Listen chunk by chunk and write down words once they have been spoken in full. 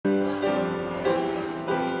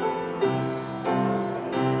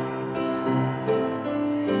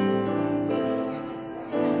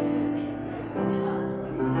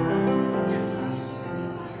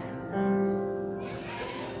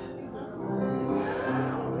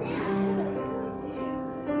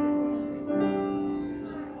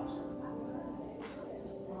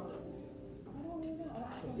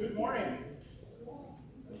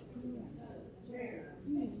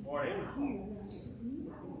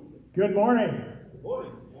Good morning. Good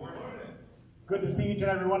morning. Good to see each and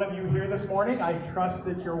every one of you here this morning. I trust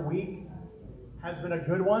that your week has been a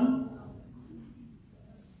good one.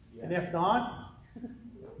 And if not,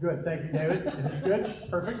 good. Thank you, David. It is good.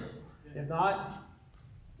 Perfect. If not,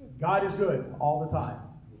 God is good all the time.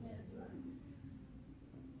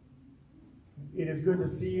 It is good to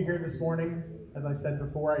see you here this morning. As I said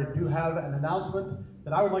before, I do have an announcement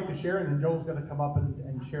that I would like to share, and then Joel's going to come up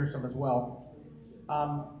and share some as well.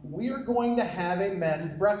 We are going to have a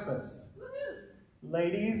men's breakfast.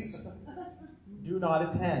 Ladies, do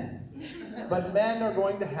not attend. But men are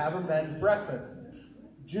going to have a men's breakfast.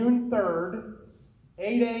 June 3rd,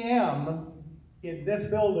 8 a.m. in this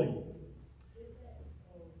building.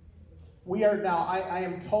 We are now, I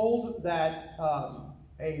am told that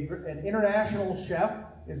an international chef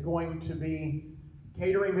is going to be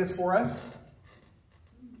catering this for us.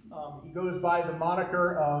 He goes by the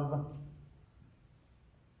moniker of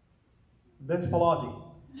Vince Palazzi.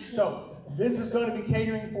 So Vince is going to be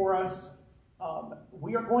catering for us.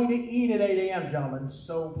 We are going to eat at 8 a.m., gentlemen,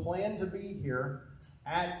 so plan to be here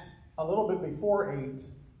at a little bit before 8,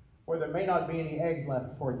 or there may not be any eggs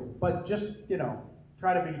left for you. But just,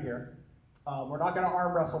 try to be here. We're not going to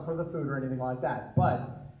arm wrestle for the food or anything like that,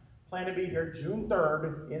 but plan to be here June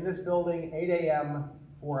 3rd in this building, 8 a.m.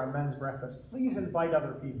 for a men's breakfast. Please invite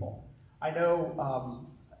other people. I know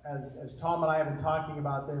as Tom and I have been talking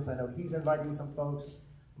about this, I know he's inviting some folks.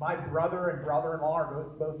 My brother and brother-in-law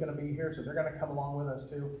are both going to be here, so they're going to come along with us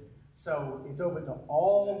too. So it's open to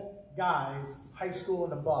all guys, high school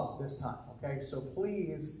and above this time, okay? So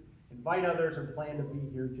please invite others and plan to be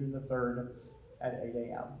here June the 3rd at 8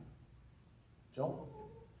 a.m. Joel?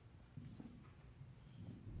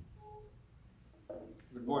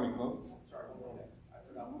 Good morning, folks. Sorry, I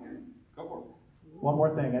forgot one here. Go for it. One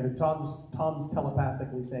more thing, and Tom's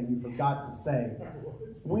telepathically saying you forgot to say,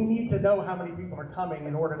 we need to know how many people are coming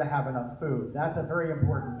in order to have enough food. That's a very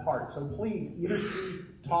important part. So please, either Steve,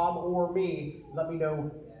 Tom, or me, let me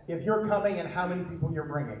know if you're coming and how many people you're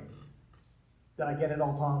bringing. Did I get it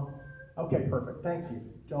all, Tom? Okay, perfect. Thank you.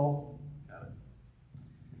 Joel? Got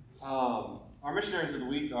it. Our missionaries of the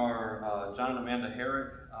week are John and Amanda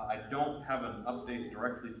Herrick. I don't have an update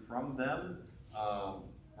directly from them,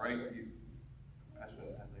 right? Ashton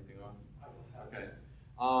has anything on? Okay.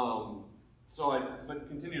 But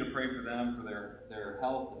continue to pray for them, for their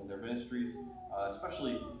health and their ministries.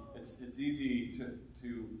 Especially, it's easy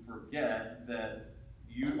to forget that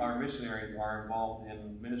our missionaries are involved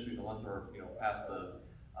in ministries unless they're past the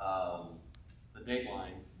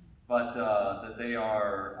dateline, but that they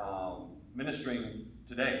are ministering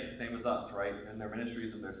today, same as us, right? In their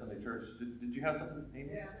ministries of their Sunday church. Did you have something,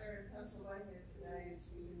 Amy? Yeah, they're in Pennsylvania today,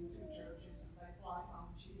 seeing 2 churches, and they fly home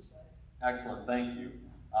Tuesday. Excellent, thank you.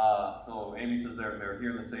 So Amy says they're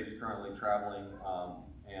here in the States currently traveling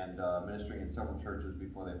and ministering in several churches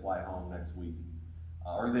before they fly home next week,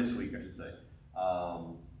 or this week, I should say.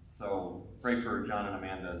 So pray for John and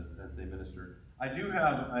Amanda as they minister. I do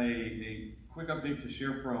have a quick update to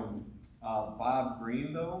share from Bob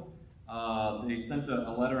Green, though. They sent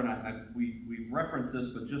a letter, and we've referenced this,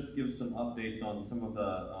 but just give some updates on some of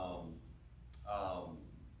the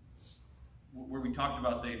where we talked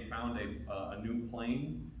about they found a new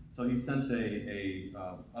plane. So he sent a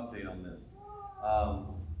update on this.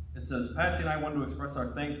 It says, Patsy and I want to express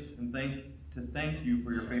our thanks and thank you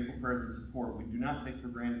for your faithful prayers and support. We do not take for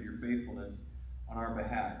granted your faithfulness on our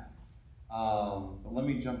behalf. But let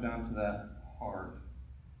me jump down to that part.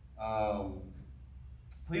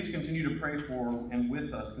 Please continue to pray for and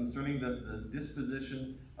with us concerning the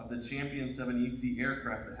disposition of the Champion 7EC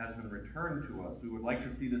aircraft that has been returned to us. We would like to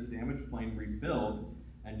see this damaged plane rebuilt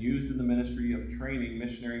and used in the ministry of training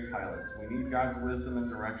missionary pilots. We need God's wisdom and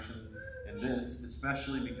direction in this,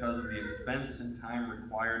 especially because of the expense and time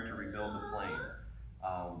required to rebuild the plane.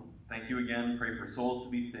 Thank you again. Pray for souls to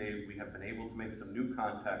be saved. We have been able to make some new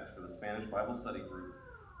contacts for the Spanish Bible study group,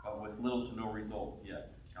 but with little to no results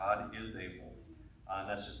yet. God is able. And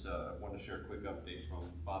that's just want to share a quick update from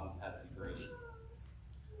Bob and Patsy Green.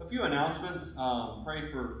 A few announcements. Pray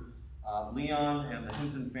for Leon and the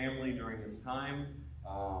Hinton family during this time.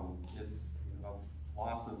 It's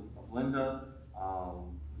loss of Linda.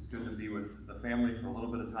 It's good to be with the family for a little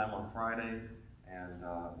bit of time on Friday, and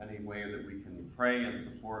any way that we can pray and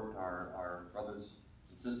support our brothers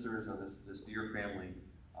and sisters of this dear family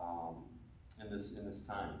in this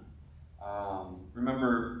time.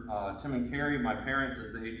 Remember Tim and Carrie, my parents,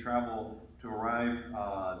 as they travel to arrive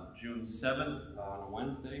June 7th on a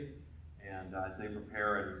Wednesday, and as they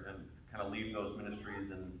prepare and kind of leave those ministries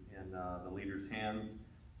in the leaders' hands.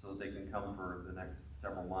 so that they can come for the next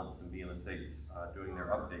several months and be in the States doing their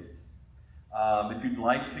updates. If you'd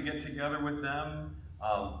like to get together with them,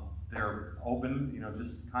 they're open.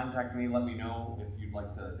 Just contact me, let me know if you'd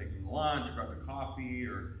like to take them to lunch, grab a coffee,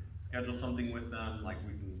 or schedule something with them. Like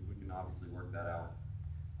we can obviously work that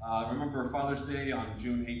out. Remember Father's Day on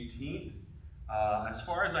June 18th. As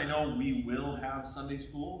far as I know, we will have Sunday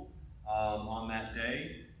school on that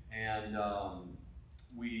day, and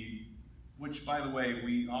which by the way,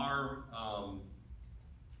 we are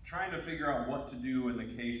trying to figure out what to do in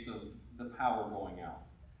the case of the power going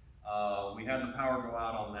out. We had the power go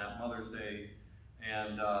out on that Mother's Day,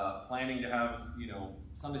 and planning to have,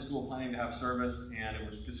 Sunday school, planning to have service, and it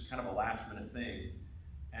was just kind of a last minute thing.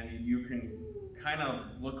 And you can kind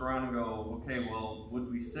of look around and go, okay, well, would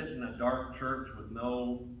we sit in a dark church with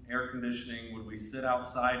no air conditioning? Would we sit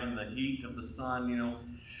outside in the heat of the sun?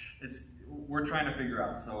 We're trying to figure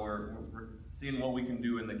out. So we're seeing what we can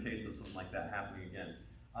do in the case of something like that happening again.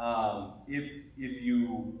 If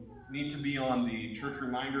you need to be on the church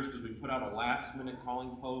reminders, because we put out a last-minute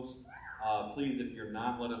calling post, please, if you're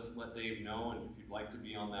not, let Dave know, and if you'd like to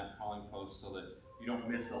be on that calling post so that you don't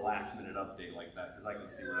miss a last-minute update like that, because I can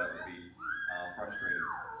see where that would be frustrating.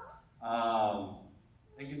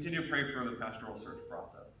 And continue to pray for the pastoral search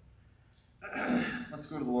process. Let's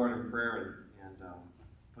go to the Lord in prayer and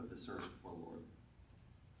put this service before the Lord.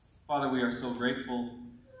 Father, we are so grateful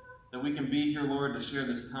that we can be here, Lord, to share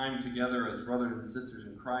this time together as brothers and sisters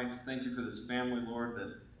in Christ. Thank you for this family, Lord,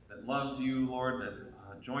 that loves you, Lord,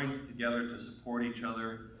 that joins together to support each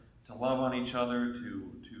other, to love on each other,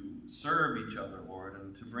 to serve each other, Lord,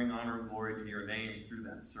 and to bring honor and glory to your name through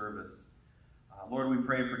that service. Lord, we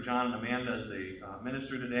pray for John and Amanda as they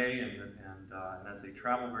minister today and as they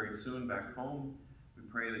travel very soon back home. We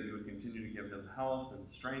pray that you would continue to give them health and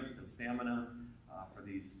strength and stamina for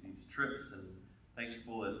these trips, and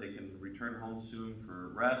thankful that they can return home soon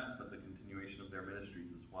for rest, but the continuation of their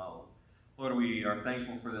ministries as well. Lord, we are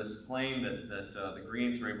thankful for this plane that the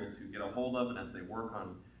Greens were able to get a hold of, and as they work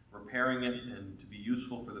on repairing it and to be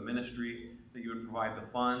useful for the ministry, that you would provide the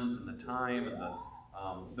funds and the time and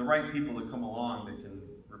the right people to come along that can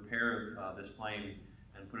repair this plane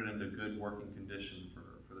and put it into good working condition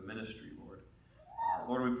for the ministry, Lord.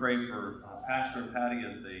 Lord, we pray for Pastor and Patty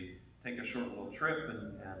as they take a short little trip,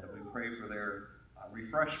 and we pray for their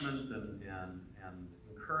refreshment and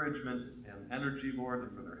encouragement and energy, Lord,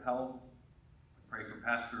 and for their health. We pray for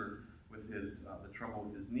Pastor with the trouble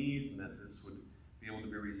with his knees, and that this would be able to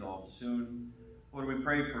be resolved soon. Lord, we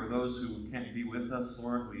pray for those who can't be with us,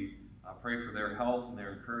 Lord. We pray for their health and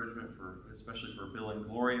their encouragement, especially for Bill and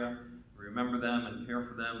Gloria. We remember them and care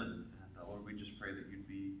for them, and Lord, we just pray that you'd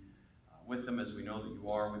be with them as we know that you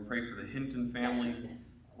are. We pray for the Hinton family,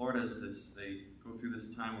 Lord, as they go through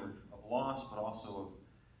this time of loss, but also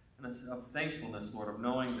of thankfulness, Lord, of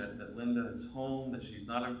knowing that Linda is home, that she's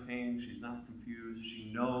not in pain, she's not confused,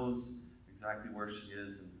 she knows exactly where she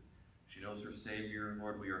is, and she knows her Savior.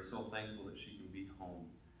 Lord, we are so thankful that she can be home.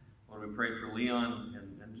 Lord, we pray for Leon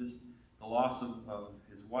and just the loss of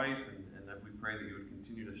his wife, and that we pray that you would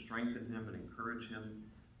continue to strengthen him and encourage him.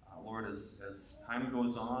 Lord, as time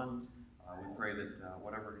goes on, we pray that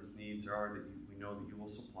whatever his needs are, that we know that you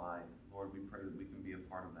will supply. Lord, we pray that we can be a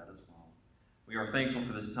part of that as well. We are thankful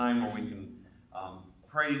for this time where we can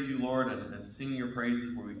praise you, Lord, and sing your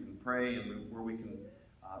praises, where we can pray and where we can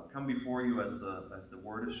come before you as the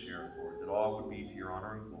word is shared, Lord, that all would be to your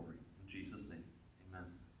honor and glory. In Jesus' name, amen.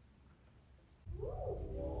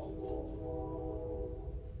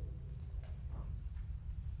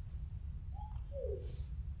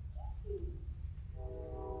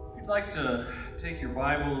 If you'd like to take your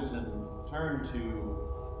Bibles and turn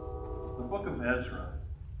to the book of Ezra,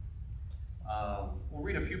 we'll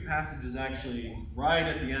read a few passages actually right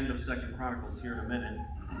at the end of 2 Chronicles here in a minute.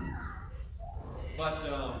 But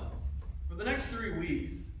for the next 3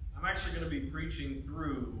 weeks, I'm actually going to be preaching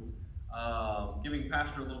through, giving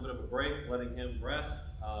Pastor a little bit of a break, letting him rest,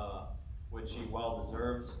 which he well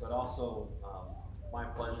deserves, but also my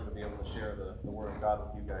pleasure to be able to share the Word of God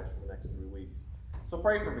with you guys for the next 3 weeks. So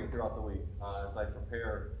pray for me throughout the week as I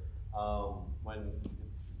prepare. When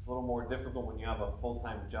it's a little more difficult when you have a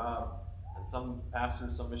full-time job, and some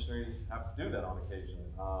pastors, some missionaries have to do that on occasion.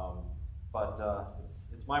 But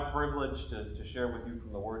it's my privilege to share with you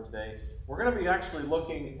from the Word today. We're going to be actually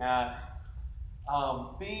looking at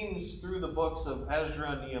themes through the books of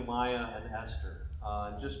Ezra, Nehemiah, and Esther.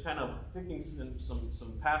 Just kind of picking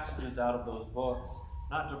some passages out of those books,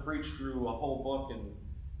 not to preach through a whole book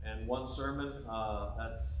in one sermon.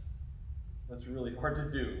 That's really hard to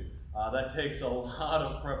do. That takes a lot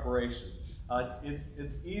of preparation.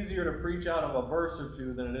 It's easier to preach out of a verse or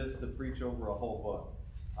two than it is to preach over a whole book.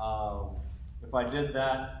 If I did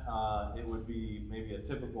that, it would be maybe a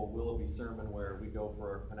typical Willoughby sermon where we go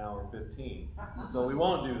for an hour 15. So we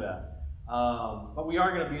won't do that. But we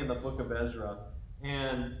are going to be in the book of Ezra.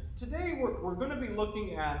 And today we're going to be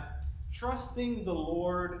looking at trusting the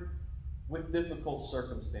Lord with difficult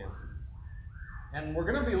circumstances. And we're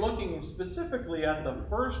going to be looking specifically at the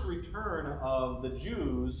first return of the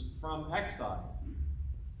Jews from exile.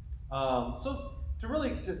 So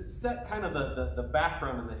to set kind of the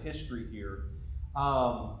background and the history here,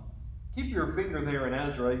 keep your finger there in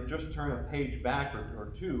Ezra. Just turn a page back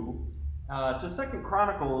or two to 2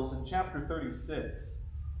 Chronicles in chapter 36.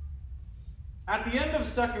 At the end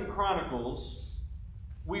of 2 Chronicles,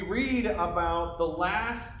 we read about the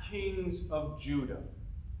last kings of Judah.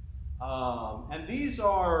 And these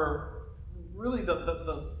are really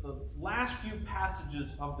the last few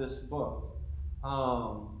passages of this book.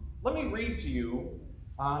 Let me read to you,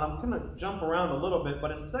 and I'm going to jump around a little bit,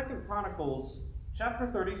 but in 2 Chronicles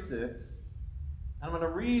chapter 36, I'm going to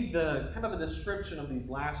read kind of the description of these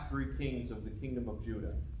last three kings of the kingdom of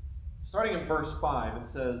Judah. Starting in verse 5, it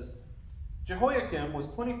says, Jehoiakim was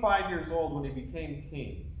 25 years old when he became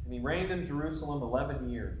king, and he reigned in Jerusalem 11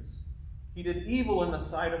 years. He did evil in the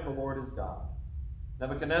sight of the Lord his God.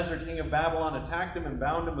 Nebuchadnezzar, king of Babylon, attacked him and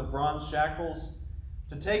bound him with bronze shackles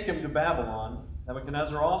to take him to Babylon.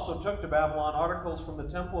 Nebuchadnezzar also took to Babylon articles from the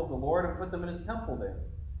temple of the Lord and put them in his temple there.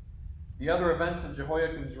 The other events of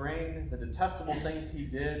Jehoiakim's reign, the detestable things he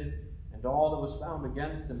did, and all that was found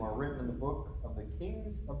against him are written in the book of the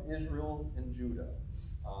kings of Israel and Judah,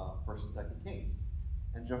 1st and 2nd Kings.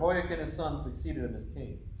 And Jehoiakim his son succeeded him as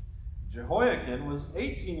king. Jehoiakim was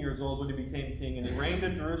 18 years old when he became king, and he reigned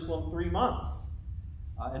in Jerusalem 3 months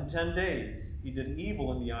and 10 days. He did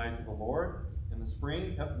evil in the eyes of the Lord. In the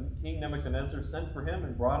spring, King Nebuchadnezzar sent for him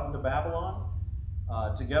and brought him to Babylon,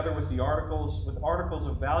 together with articles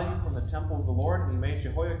of value from the temple of the Lord, and he made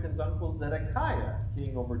Jehoiakim's uncle Zedekiah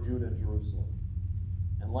king over Judah and Jerusalem.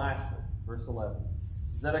 And lastly, verse 11,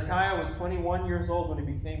 Zedekiah was 21 years old when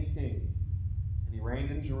he became king, and he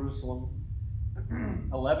reigned in Jerusalem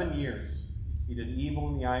 11 years. He did evil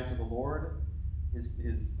in the eyes of the Lord, his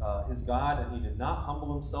God, and he did not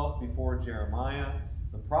humble himself before Jeremiah,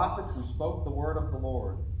 the prophet who spoke the word of the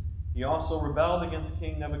Lord. He also rebelled against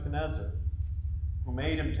King Nebuchadnezzar, who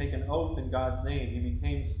made him take an oath in God's name. He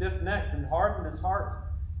became stiff-necked and hardened his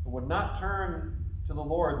heart, and would not turn to the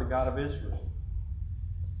Lord, the God of Israel.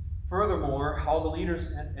 Furthermore, all the leaders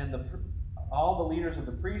of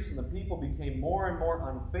the priests and the people became more and more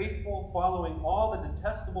unfaithful, following all the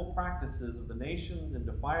detestable practices of the nations and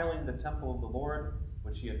defiling the temple of the Lord,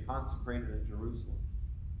 which he had consecrated in Jerusalem.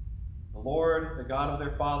 The Lord, the God of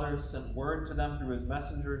their fathers, sent word to them through his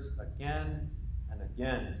messengers again and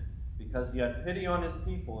again, because he had pity on his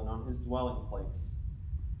people and on his dwelling place.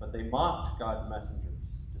 But they mocked God's messengers,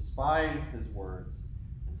 despised his words,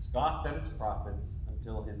 and scoffed at his prophets,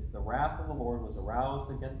 until the wrath of the Lord was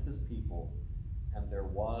aroused against his people, and there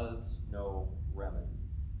was no remedy.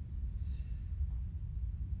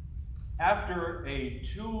 After a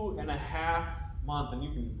 2.5 month, and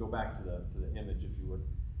you can go back to the image if you would,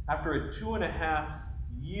 after a 2.5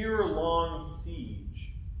 year-long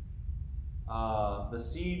siege, the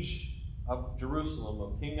siege of Jerusalem,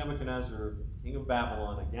 of King Nebuchadnezzar, king of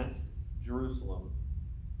Babylon, against Jerusalem,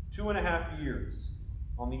 2.5 years,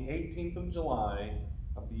 on the 18th of July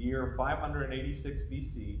of the year 586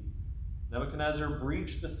 BC, Nebuchadnezzar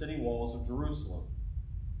breached the city walls of Jerusalem,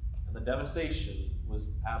 and the devastation was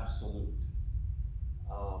absolute.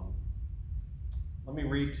 Let me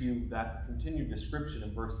read to you that continued description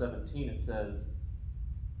in verse 17. It says,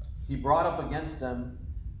 He brought up against them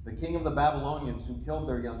the king of the Babylonians, who killed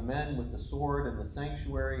their young men with the sword in the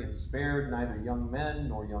sanctuary, and spared neither young men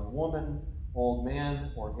nor young woman, old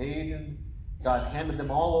man or aged. God handed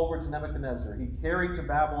them all over to Nebuchadnezzar. He carried to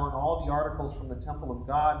Babylon all the articles from the temple of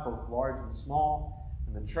God, both large and small,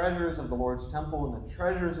 and the treasures of the Lord's temple, and the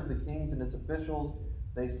treasures of the kings and his officials.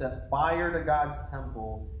 They set fire to God's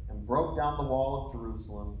temple and broke down the wall of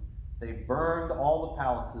Jerusalem. They burned all the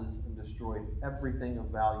palaces and destroyed everything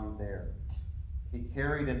of value there. He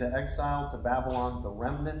carried into exile to Babylon the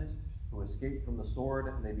remnant who escaped from the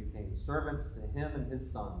sword, and they became servants to him and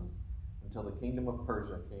his sons until the kingdom of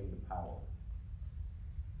Persia came to power.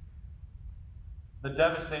 The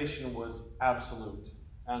devastation was absolute,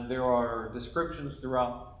 and there are descriptions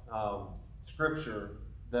throughout Scripture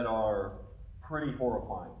that are pretty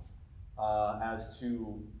horrifying as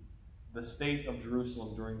to the state of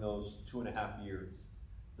Jerusalem during those 2.5 years.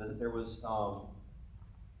 There was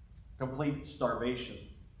complete starvation,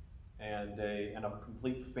 and a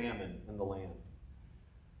complete famine in the land.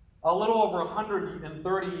 A little over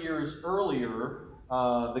 130 years earlier,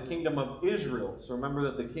 the kingdom of Israel. So remember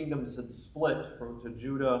that the kingdoms had split to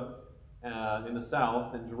Judah in the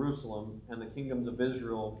south and Jerusalem, and the kingdoms of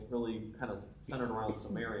Israel really kind of centered around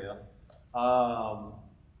Samaria.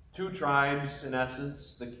 Two tribes, in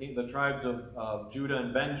essence, the tribes of Judah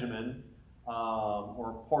and Benjamin,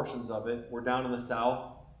 or portions of it, were down in the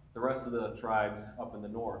south. The rest of the tribes up in the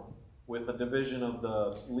north, with a division of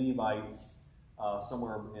the Levites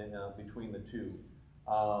somewhere between the two.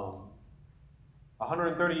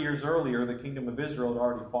 130 years earlier, the kingdom of Israel had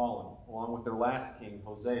already fallen, along with their last king,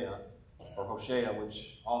 Hoshea,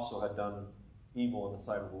 which also had done evil in the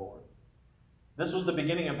sight of the Lord. This was the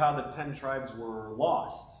beginning of how the 10 tribes were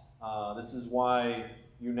lost. This is why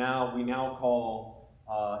we now call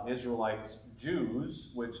Israelites Jews,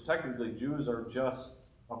 which technically Jews are just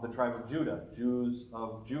of the tribe of Judah, Jews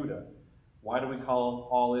of Judah. Why do we call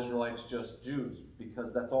all Israelites just Jews?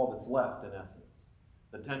 Because that's all that's left, in essence.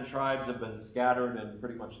 The 10 tribes have been scattered and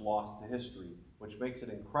pretty much lost to history, which makes it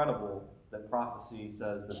incredible that prophecy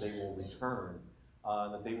says that they will return,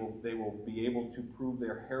 that they will be able to prove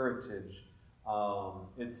their heritage.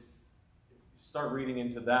 Start reading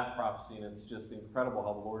into that prophecy, and it's just incredible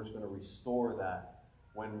how the Lord is going to restore that,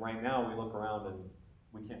 when right now we look around and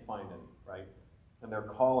we can't find any, right? And they're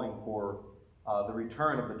calling for the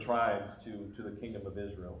return of the tribes to the kingdom of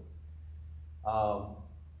Israel.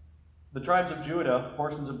 The tribes of Judah,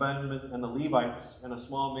 portions of Benjamin, and the Levites, and a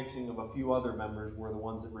small mixing of a few other members were the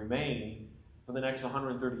ones that remained for the next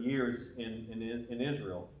 130 years in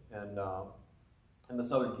Israel and in the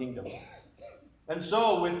southern kingdom. And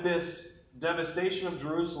so with this devastation of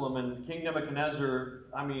Jerusalem and King Nebuchadnezzar,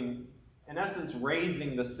 in essence,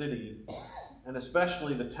 razing the city, and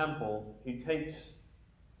especially the temple, he takes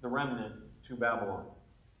the remnant to Babylon.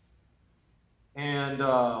 And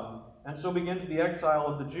so begins the exile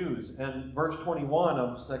of the Jews. And verse 21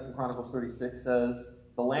 of 2 Chronicles 36 says,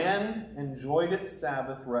 "The land enjoyed its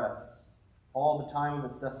Sabbath rests. All the time of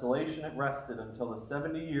its desolation it rested until the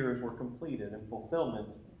 70 years were completed in fulfillment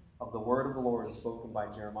of the word of the Lord spoken by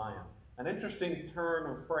Jeremiah." An interesting turn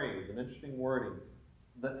of phrase, an interesting wording.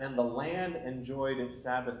 And the land enjoyed its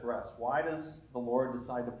Sabbath rest. Why does the Lord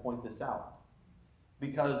decide to point this out?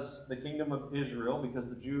 Because the kingdom of Israel, because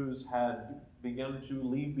the Jews had begun to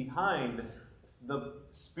leave behind the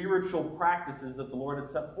spiritual practices that the Lord had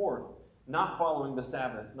set forth. Not following the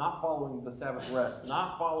Sabbath, not following the Sabbath rest,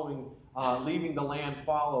 not following, leaving the land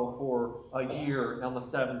fallow for a year on the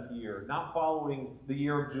 7th year, not following the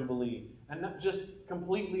year of Jubilee, and not just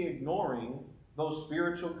completely ignoring those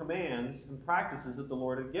spiritual commands and practices that the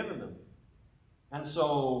Lord had given them. And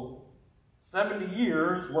so 70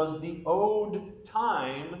 years was the owed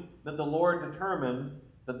time that the Lord determined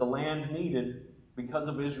that the land needed because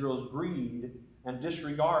of Israel's greed and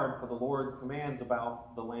disregard for the Lord's commands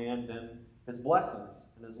about the land and his blessings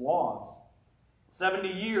and his laws.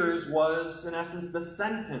 70 years was, in essence, the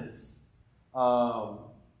sentence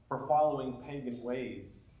for following pagan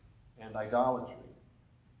ways and idolatry.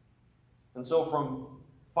 And so from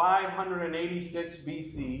 586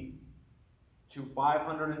 BC to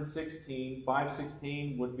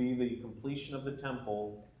 516 would be the completion of the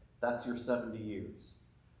temple. That's your 70 years.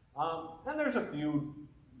 And there's a few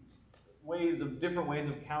different ways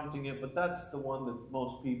of counting it, but that's the one that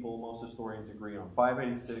most historians agree on.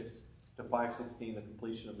 586 to 516, the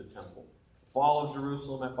completion of the temple. Fall of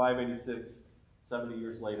Jerusalem at 586, 70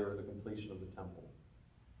 years later, the completion of the temple.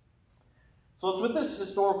 So it's with this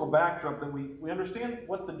historical backdrop that we understand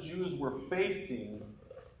what the Jews were facing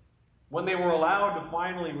when they were allowed to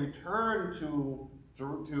finally return to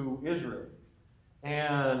Israel.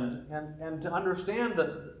 And to understand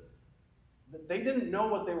that they didn't know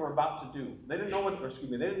what they were about to do. They didn't know what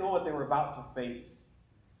they were about to face.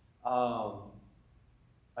 A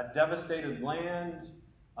devastated land,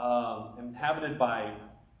 inhabited by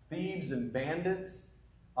thieves and bandits.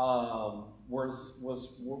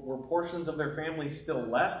 Were portions of their family still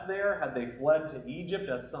left there? Had they fled to Egypt,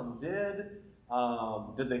 as some did?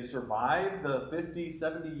 Did they survive the 50,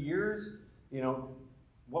 70 years?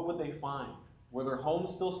 What would they find? Were their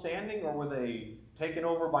homes still standing, or were they taken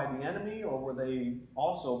over by the enemy, or were they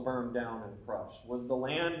also burned down and crushed? Was the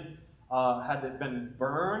land, had it been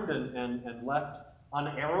burned and left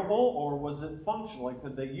unarable, or was it functional? Like,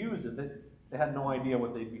 could they use it? They had no idea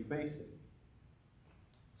what they'd be facing.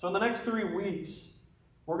 So in the next 3 weeks,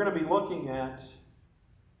 we're going to be looking at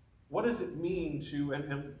what does it mean to,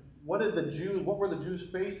 and what were the Jews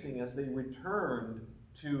facing as they returned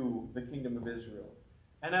to the kingdom of Israel?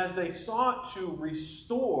 And as they sought to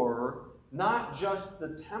restore not just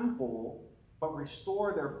the temple, but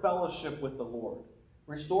restore their fellowship with the Lord.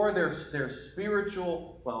 Restore their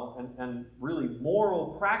spiritual, and really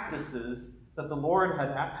moral practices that the Lord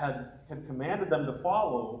had commanded them to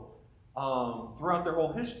follow throughout their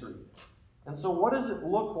whole history. And so what does it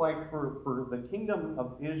look like for the kingdom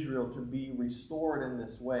of Israel to be restored in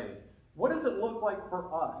this way? What does it look like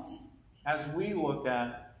for us as we look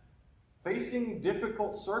at facing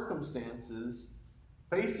difficult circumstances,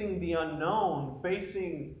 facing the unknown,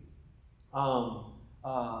 facing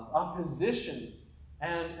opposition,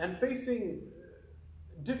 and facing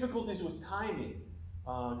difficulties with timing?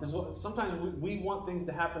 Because sometimes we want things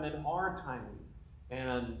to happen in our timing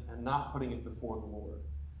and not putting it before the Lord.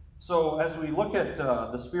 So as we look at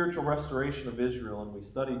the spiritual restoration of Israel, and we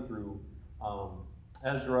study through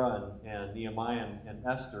Ezra and Nehemiah and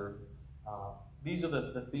Esther, these are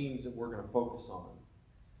the themes that we're going to focus on.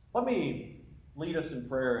 Let me lead us in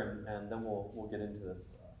prayer, and then we'll get into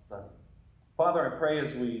this study. Father, I pray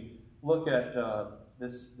as we look at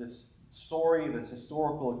this story, this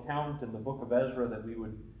historical account in the book of Ezra, that we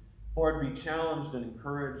would, Lord, be challenged and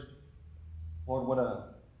encouraged. Lord,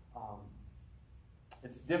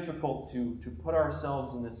 it's difficult to put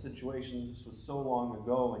ourselves in this situation. This was so long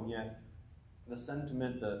ago, and yet the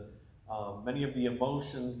sentiment, many of the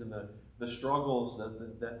emotions and the struggles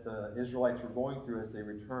that the Israelites were going through as they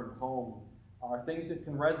returned home are things that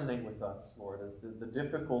can resonate with us, Lord, as the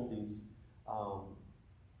difficulties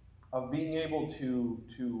of being able to,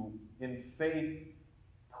 in faith,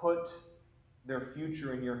 put their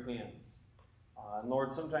future in your hands. And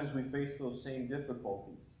Lord, sometimes we face those same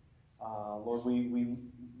difficulties. Lord, we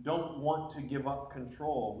don't want to give up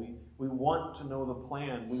control. We want to know the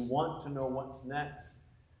plan. We want to know what's next.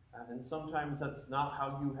 And sometimes that's not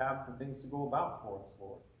how you have for things to go about for us,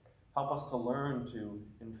 Lord. Help us to learn to,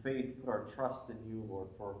 in faith, put our trust in you, Lord,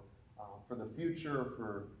 for the future,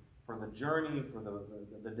 for the journey, for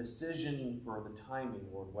the decision, for the timing,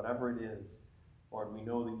 Lord, whatever it is. Lord, we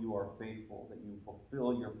know that you are faithful, that you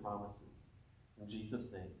fulfill your promises. In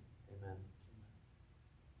Jesus' name, amen.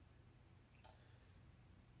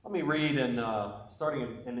 Let me read,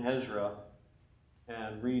 starting in Ezra,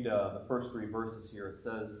 and read the first 3 verses here. It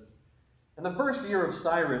says, "In the first year of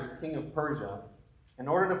Cyrus, king of Persia, in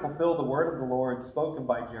order to fulfill the word of the Lord spoken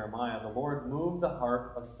by Jeremiah, the Lord moved the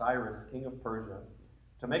heart of Cyrus, king of Persia,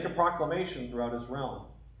 to make a proclamation throughout his realm,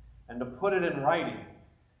 and to put it in writing.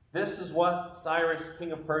 This is what Cyrus,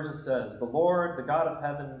 king of Persia, says: The Lord, the God of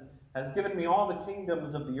heaven, has given me all the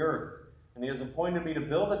kingdoms of the earth, and he has appointed me to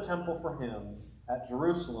build a temple for him at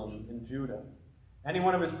Jerusalem in Judah. Any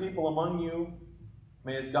one of his people among you,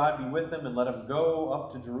 may his God be with him, and let him go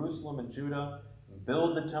up to Jerusalem and Judah and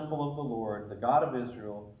build the temple of the Lord, the God of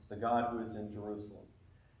Israel, the God who is in Jerusalem."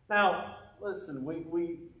 Now, listen,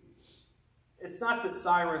 it's not that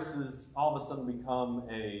Cyrus has all of a sudden become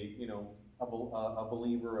a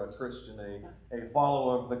believer, a Christian, a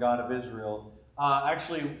follower of the God of Israel.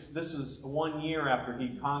 Actually, this is 1 year after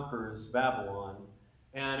he conquers Babylon,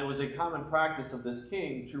 and it was a common practice of this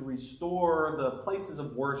king to restore the places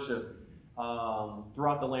of worship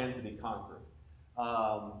throughout the lands that he conquered.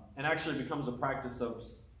 And actually becomes a practice of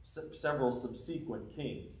several subsequent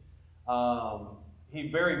kings. He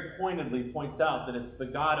very pointedly points out that it's the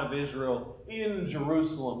God of Israel in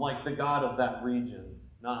Jerusalem, like the God of that region,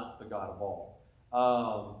 not the God of all.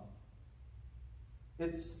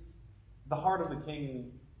 It's the heart of the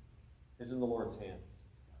king is in the Lord's hands,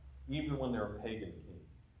 even when they're a pagan king.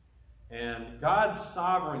 And God's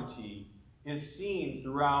sovereignty is seen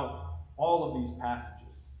throughout all of these passages.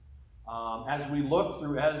 As we look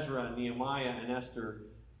through Ezra and Nehemiah and Esther,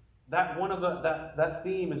 that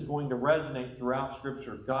theme is going to resonate throughout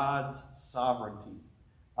Scripture, God's sovereignty.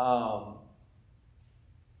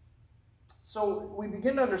 So we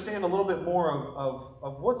begin to understand a little bit more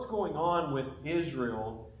of what's going on with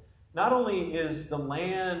Israel. Not only is the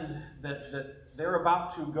land that they're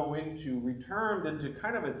about to go into returned into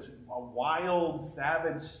kind of its wild,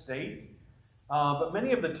 savage state, but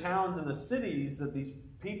many of the towns and the cities that these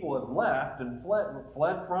people had left and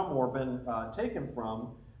fled from or been taken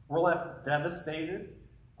from were left devastated.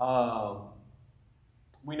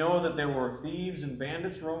 We know that there were thieves and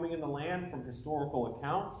bandits roaming in the land from historical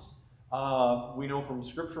accounts. We know from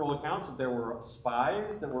scriptural accounts that there were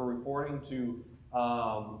spies that were reporting to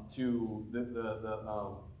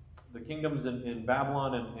the kingdoms in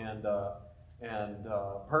Babylon and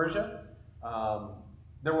Persia.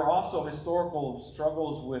 There were also historical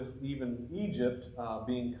struggles with even Egypt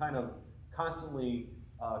being kind of constantly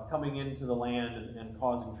coming into the land and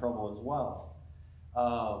causing trouble as well.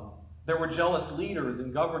 There were jealous leaders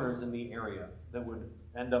and governors in the area that would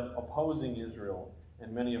end up opposing Israel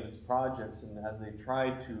in many of its projects and as they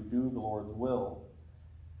tried to do the Lord's will.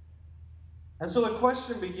 And so the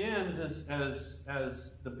question begins as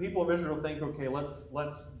the people of Israel think, okay, let's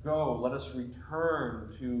go, let us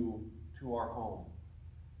return to our home.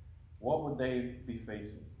 What would they be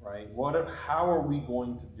facing, right? How are we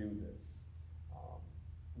going to do this?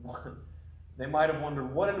 They might have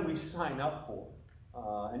wondered, what did we sign up for?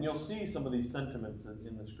 And you'll see some of these sentiments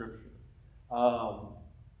in the Scripture.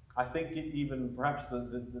 I think even perhaps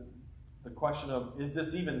the question of, is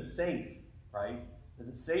this even safe, right? Is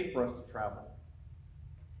it safe for us to travel?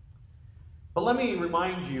 But let me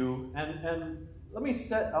remind you, and let me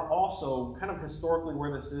set also kind of historically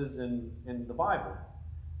where this is in the Bible.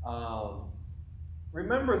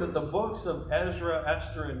 Remember that the books of Ezra,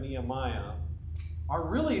 Esther, and Nehemiah are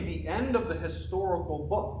really the end of the historical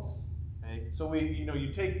books. Okay? So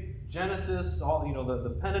you take Genesis, all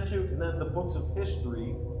the Pentateuch, and then the books of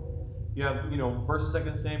history. You have 1st,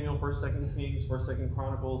 2nd Samuel, 1st, 2nd Kings, 1st, 2nd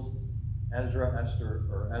Chronicles, Ezra,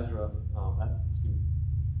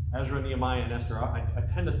 Nehemiah, and Esther. I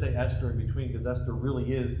tend to say Esther in between because Esther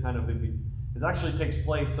really is kind of it actually takes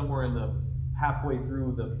place somewhere in the halfway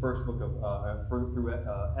through the first book of through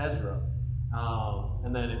Ezra,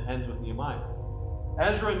 and then it ends with Nehemiah.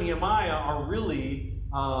 Ezra and Nehemiah are really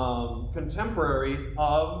contemporaries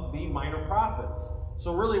of the minor prophets.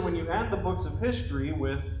 So really, when you end the books of history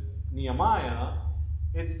with Nehemiah,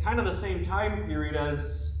 it's kind of the same time period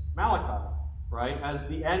as Malachi, right? As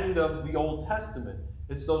the end of the Old Testament.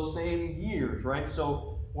 It's those same years, right?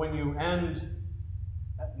 So when you end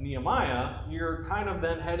Nehemiah, you're kind of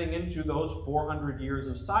then heading into those 400 years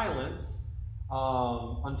of silence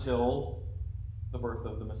until the birth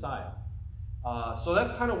of the Messiah. So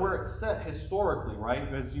that's kind of where it's set historically,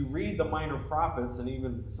 right? As you read the minor prophets and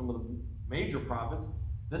even some of the major prophets,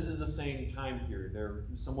 this is the same time period. They're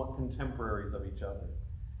somewhat contemporaries of each other.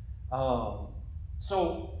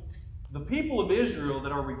 So the people of Israel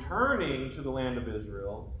that are returning to the land of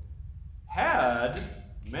Israel had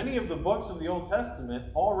many of the books of the Old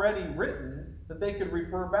Testament already written that they could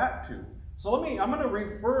refer back to. So I'm going to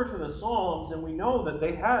refer to the Psalms, and we know that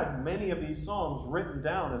they had many of these Psalms written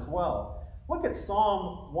down as well. Look at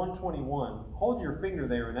Psalm 121. Hold your finger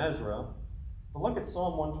there in Ezra, but look at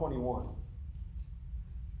Psalm 121.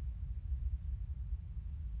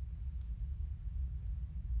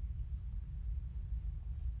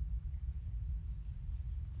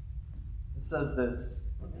 It says this: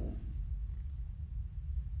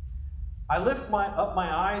 I lift up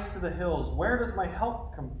my eyes to the hills. Where does my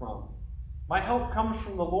help come from? My help comes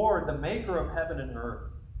from the Lord, the maker of heaven and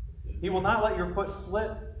earth. He will not let your foot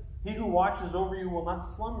slip. He who watches over you will not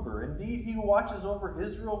slumber. Indeed, he who watches over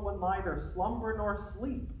Israel will neither slumber nor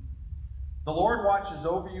sleep. The Lord watches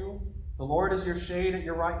over you. The Lord is your shade at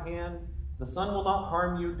your right hand. The sun will not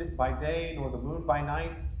harm you by day, nor the moon by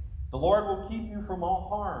night. The Lord will keep you from all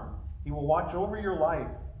harm. He will watch over your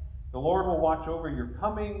life. The Lord will watch over your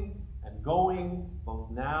coming and going,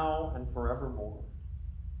 both now and forevermore.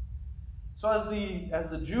 So as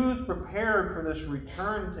the Jews prepared for this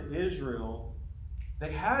return to Israel,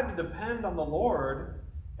 they had to depend on the Lord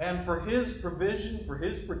and for His provision, for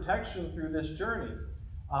His protection through this journey.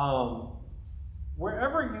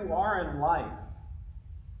 Wherever you are in life,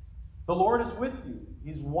 the Lord is with you.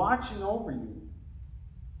 He's watching over you.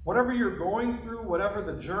 Whatever you're going through, whatever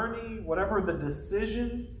the journey, whatever the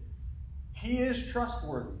decision, He is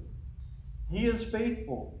trustworthy. He is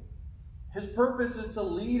faithful. His purpose is to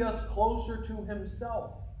lead us closer to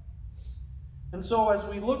Himself. And so as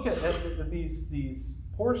we look at these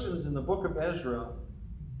portions in the book of Ezra,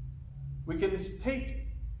 we can take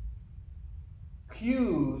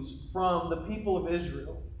cues from the people of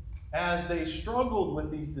Israel as they struggled with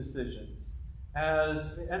these decisions.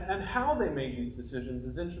 And how they made these decisions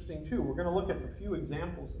is interesting too. We're going to look at a few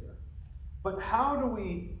examples there. But how do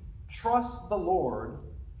we trust the Lord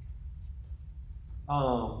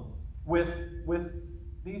with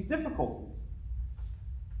these difficulties?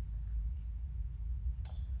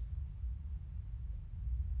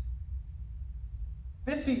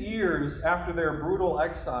 50 years after their brutal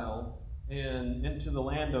exile into the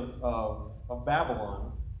land of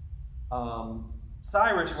Babylon,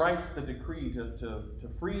 Cyrus writes the decree to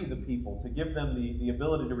free the people, to give them the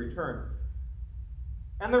ability to return.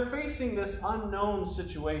 And they're facing this unknown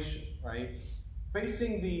situation, right?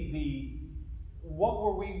 Facing what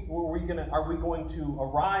are we going to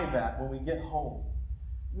arrive at when we get home?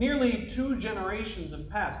 Nearly 2 generations have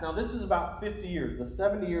passed. Now this is about 50 years. The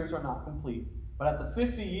 70 years are not complete. But at the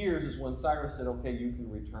 50 years is when Cyrus said, okay, you can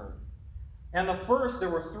return. And there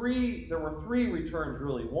were three returns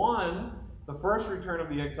really. One The first return of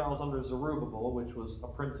the exiles under Zerubbabel, which was a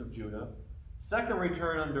prince of Judah. Second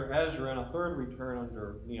return under Ezra, and a third return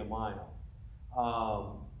under Nehemiah.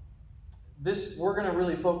 We're going to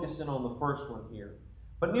really focus in on the first one here.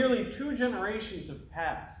 But nearly 2 generations have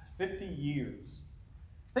passed, 50 years.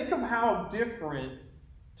 Think of how different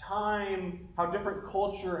time, how different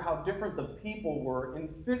culture, how different the people were in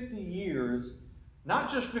 50 years.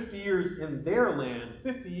 Not just 50 years in their land,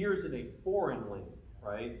 50 years in a foreign land,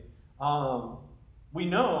 right? We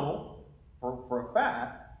know for a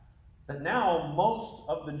fact that now most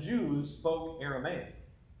of the Jews spoke Aramaic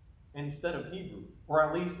instead of Hebrew, or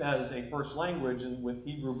at least as a first language, and with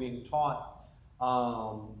Hebrew being taught,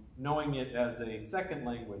 knowing it as a second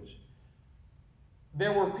language.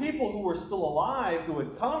 There were people who were still alive who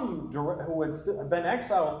had been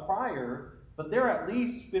exiles prior, but they're at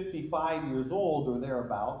least 55 years old or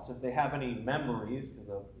thereabouts, if they have any memories,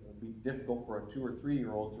 because it would be difficult for a 2 or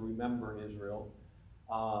 3-year-old to remember Israel.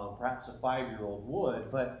 Perhaps a 5-year-old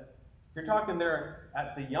would, but you're talking there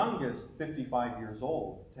at the youngest 55 years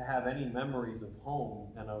old to have any memories of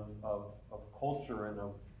home and of culture and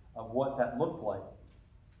of what that looked like.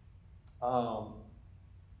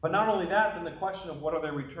 But not only that, then the question of what are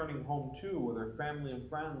they returning home to? Were their family and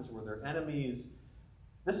friends? Were their enemies?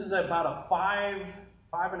 This is about a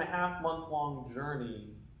 5.5 month long journey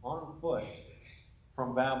on foot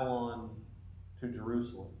from Babylon to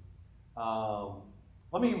Jerusalem.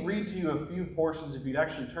 Let me read to you a few portions, if you'd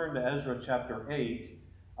actually turn to Ezra chapter 8,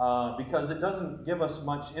 because it doesn't give us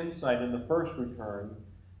much insight in the first return,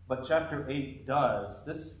 but chapter 8 does.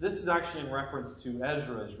 This is actually in reference to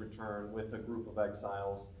Ezra's return with a group of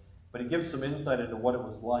exiles, but it gives some insight into what it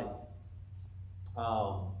was like.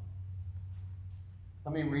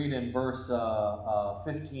 Let me read in verse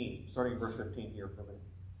 15, starting verse 15 here for a minute.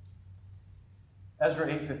 Ezra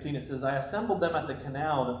 8:15, it says, I assembled them at the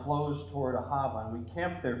canal that flows toward Ahava, and we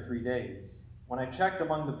camped there 3 days. When I checked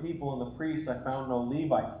among the people and the priests, I found no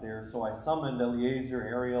Levites there, so I summoned Eleazar,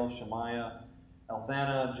 Ariel, Shemaiah,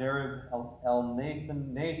 Elthana, Jerib,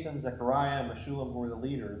 Nathan, Zechariah, and Meshullam, who were the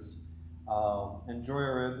leaders, and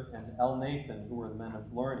Joarib and Elnathan, who were the men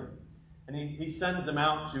of learning. And he sends them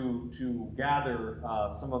out to gather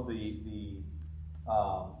some of the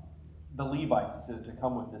Levites to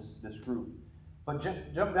come with this group. But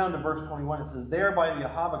jump down to verse 21. It says, there by the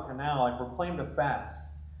Ahava canal I proclaimed a fast.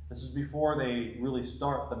 This is before they really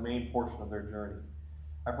start the main portion of their journey.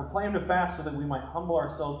 I proclaimed a fast so that we might humble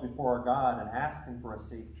ourselves before our God and ask him for a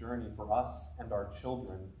safe journey for us and our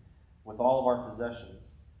children with all of our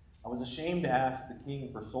possessions. I was ashamed to ask the king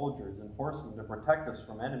for soldiers and horsemen to protect us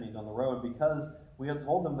from enemies on the road, because we had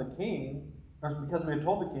told the king,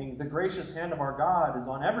 the gracious hand of our God is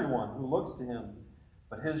on everyone who looks to him,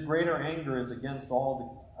 but his greater anger is against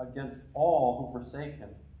all who forsake him.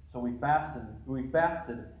 So we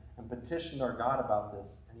fasted and petitioned our God about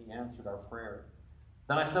this, and he answered our prayer.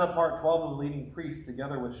 Then I set apart 12 of the leading priests,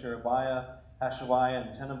 together with Sherebiah, Hashabiah,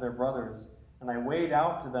 and 10 of their brothers, and I weighed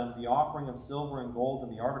out to them the offering of silver and gold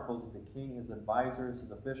and the articles that the king, his advisors,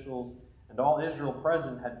 his officials, and all Israel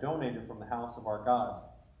present had donated from the house of our God.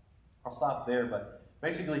 I'll stop there, but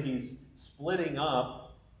basically he's splitting up,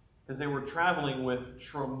 because they were traveling with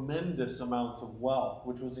tremendous amounts of wealth,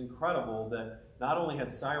 which was incredible that not only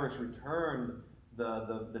had Cyrus returned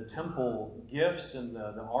the temple gifts and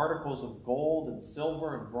the articles of gold and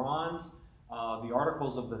silver and bronze, the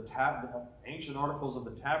articles of the ancient articles of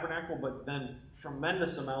the tabernacle, but then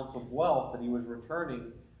tremendous amounts of wealth that he was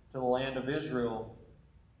returning to the land of Israel,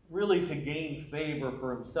 really to gain favor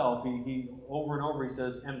for himself. He over and over he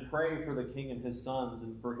says, and pray for the king and his sons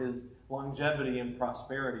and for his longevity and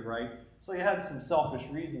prosperity, right? So he had some selfish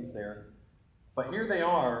reasons there. But here they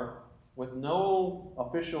are with no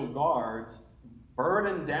official guards,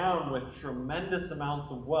 burdened down with tremendous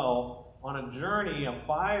amounts of wealth on a journey of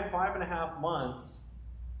 5.5 months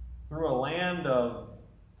through a land of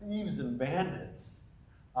thieves and bandits.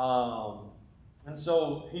 And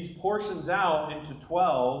so he portions out into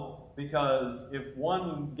 12, because if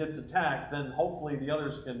one gets attacked, then hopefully the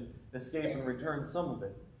others can escape and return some of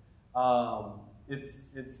it.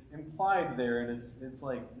 It's implied there, and it's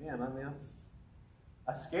like, man, I mean,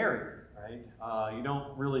 that's scary, right? You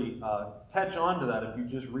don't really catch on to that if you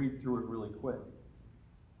just read through it really quick.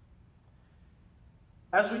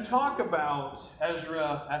 As we talk about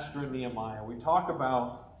Ezra, Esther, and Nehemiah, we talk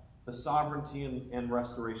about the sovereignty and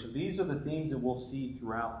restoration. These are the themes that we'll see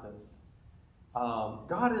throughout this.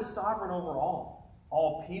 God is sovereign over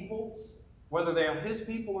all peoples, whether they are his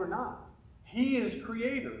people or not. He is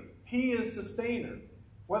creator. He is sustainer.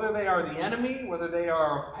 Whether they are the enemy, whether they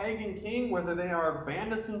are a pagan king, whether they are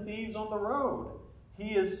bandits and thieves on the road, he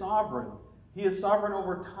is sovereign. He is sovereign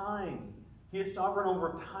over time. He is sovereign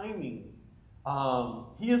over timing.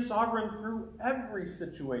 He is sovereign through every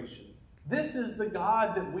situation. This is the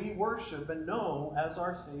God that we worship and know as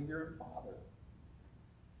our Savior and Father.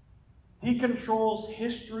 He controls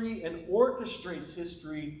history and orchestrates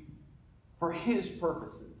history for His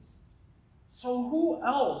purposes. So who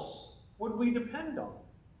else would we depend on?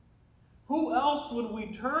 Who else would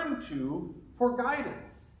we turn to for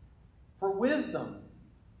guidance, for wisdom,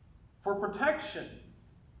 for protection?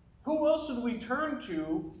 Who else would we turn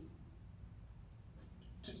to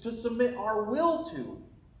submit our will to?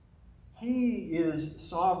 He is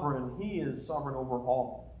sovereign. He is sovereign over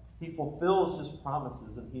all. He fulfills His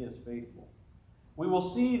promises, and He is faithful. We will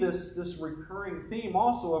see this recurring theme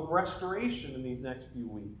also of restoration in these next few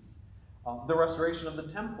weeks. The restoration of the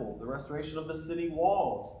temple, the restoration of the city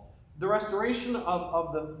walls, the restoration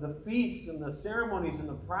of the feasts and the ceremonies and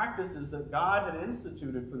the practices that God had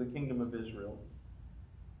instituted for the kingdom of Israel.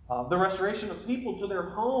 The restoration of people to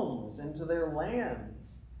their homes and to their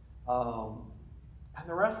lands. And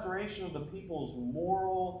the restoration of the people's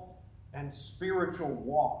moral and spiritual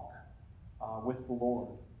walk with the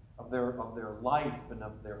Lord, of their life and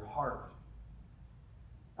of their heart.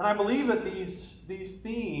 And I believe that these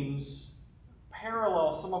themes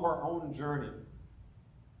parallel some of our own journey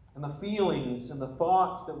and the feelings and the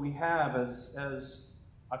thoughts that we have as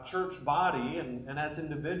a church body and as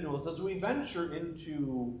individuals as we venture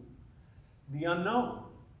into the unknown.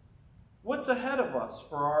 What's ahead of us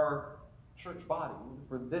for our church body,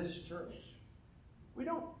 for this church? We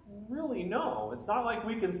don't really know. It's not like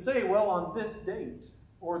we can say, well, on this date,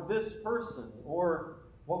 or this person, or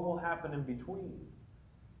what will happen in between.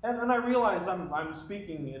 And I realize I'm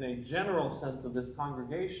speaking in a general sense of this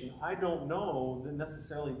congregation. I don't know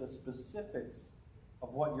necessarily the specifics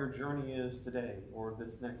of what your journey is today, or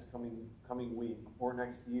this next coming week, or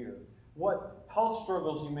next year. What health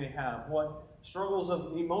struggles you may have, what struggles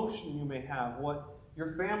of emotion you may have, what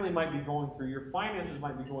your family might be going through, your finances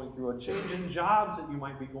might be going through, a change in jobs that you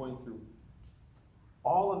might be going through.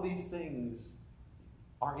 All of these things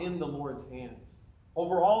are in the Lord's hands.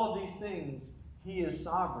 Over all of these things, He is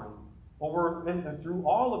sovereign. And through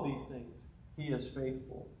all of these things, He is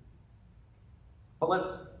faithful. But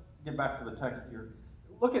let's get back to the text here.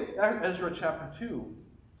 Look at Ezra chapter 2.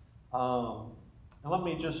 And let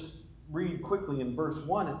me just read quickly in verse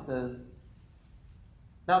 1. It says,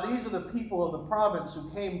 "Now these are the people of the province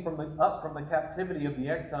who came up from the captivity of the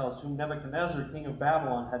exiles whom Nebuchadnezzar, king of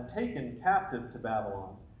Babylon, had taken captive to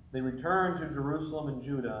Babylon. They returned to Jerusalem and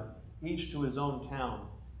Judah, each to his own town."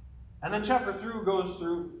 And then chapter 2 goes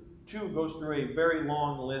through a very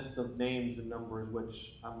long list of names and numbers,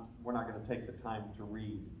 which we're not going to take the time to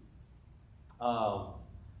read.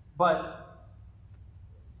 But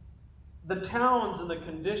the towns and the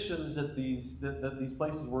conditions that these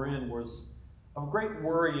places were in was of great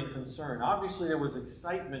worry and concern. Obviously, there was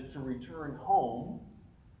excitement to return home,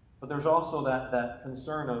 but there's also that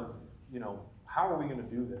concern of, how are we going to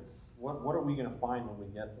do this? What are we going to find when we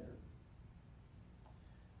get there?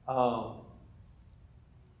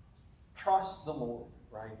 Trust the Lord,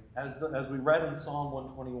 right? As we read in Psalm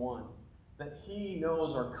 121, that He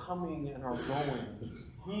knows our coming and our going.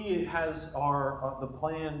 He has the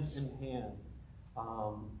plans in hand.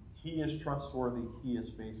 He is trustworthy. He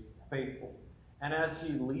is faithful. And as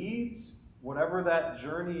He leads, whatever that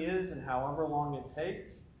journey is and however long it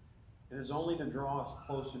takes, it is only to draw us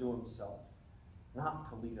closer to Himself, not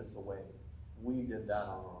to lead us away. We did that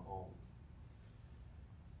on our own.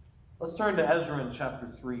 Let's turn to Ezra in chapter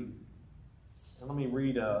 3. And let me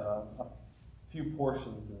read a few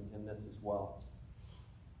portions in this as well.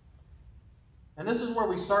 And this is where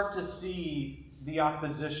we start to see the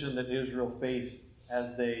opposition that Israel faced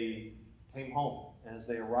as they came home, as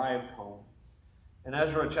they arrived home. In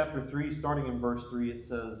Ezra chapter 3, starting in verse 3, it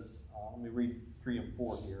says, let me read 3 and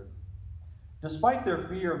 4 here. "Despite their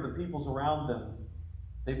fear of the peoples around them,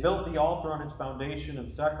 they built the altar on its foundation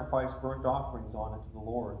and sacrificed burnt offerings on it to the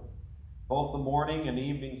Lord, both the morning and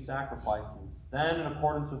evening sacrifices. Then, in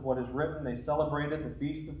accordance with what is written, they celebrated the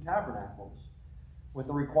Feast of Tabernacles, with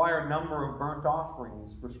the required number of burnt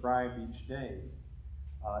offerings prescribed each day."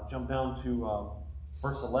 Jump down to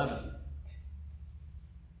verse 11.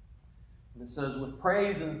 And it says, "With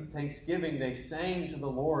praise and thanksgiving they sang to the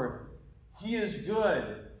Lord. He is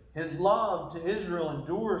good. His love to Israel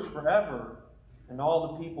endures forever. And all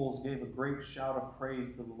the peoples gave a great shout of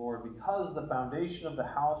praise to the Lord, because the foundation of the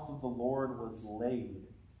house of the Lord was laid.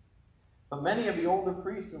 But many of the older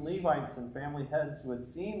priests and Levites and family heads who had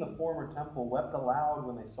seen the former temple wept aloud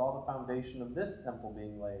when they saw the foundation of this temple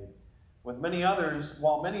being laid, while many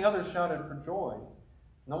others shouted for joy.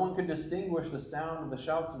 No one could distinguish the sound of the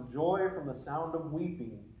shouts of joy from the sound of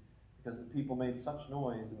weeping, because the people made such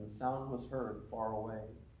noise, and the sound was heard far away.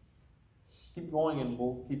 Keep going, and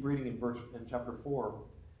we'll keep reading in chapter 4.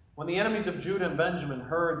 When the enemies of Judah and Benjamin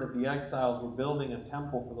heard that the exiles were building a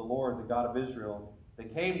temple for the Lord, the God of Israel, they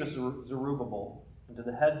came to Zerubbabel and to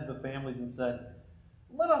the heads of the families and said,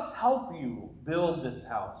 "Let us help you build this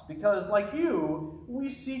house, because like you, we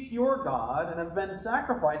seek your God and have been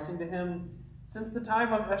sacrificing to him since the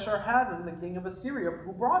time of Esarhaddon, the king of Assyria,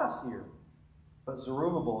 who brought us here." But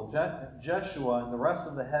Zerubbabel, Jeshua, and the rest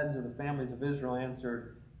of the heads of the families of Israel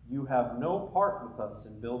answered, "You have no part with us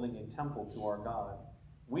in building a temple to our God.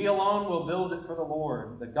 We alone will build it for the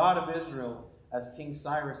Lord, the God of Israel, as King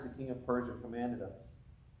Cyrus, the king of Persia, commanded us."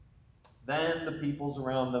 Then the peoples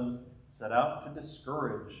around them set out to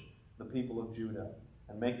discourage the people of Judah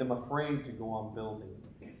and make them afraid to go on building.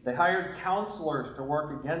 They hired counselors to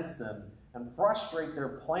work against them and frustrate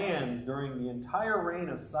their plans during the entire reign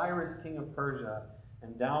of Cyrus, king of Persia,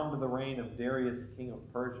 and down to the reign of Darius, king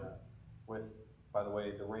of Persia, with, by the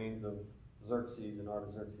way, the reigns of Xerxes and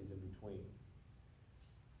Artaxerxes in between.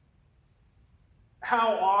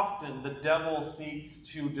 How often the devil seeks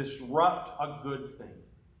to disrupt a good thing.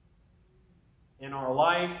 In our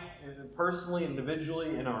life, personally,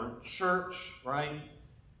 individually, in our church, right?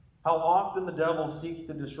 How often the devil seeks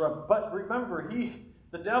to disrupt. But remember,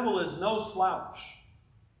 the devil is no slouch.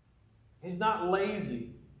 He's not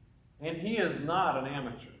lazy. And he is not an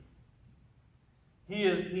amateur. He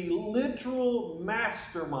is the literal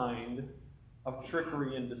mastermind of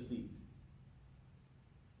trickery and deceit.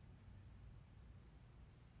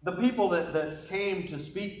 The people that came to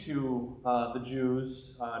speak to the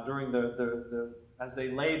Jews during as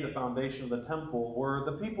they laid the foundation of the temple were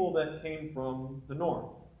the people that came from the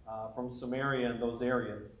north, from Samaria and those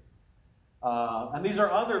areas. And these are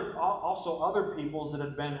also other peoples that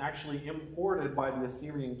had been actually imported by the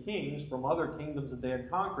Assyrian kings from other kingdoms that they had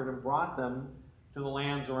conquered and brought them to the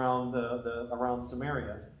lands around around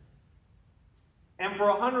Samaria. And for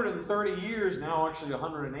 130 years now, actually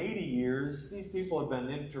 180 years, these people have been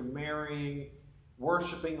intermarrying,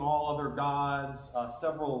 worshiping all other gods,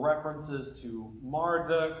 several references to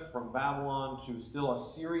Marduk from Babylon, to still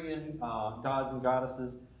Assyrian gods and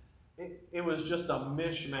goddesses. It was just a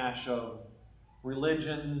mishmash of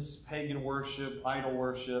religions, pagan worship, idol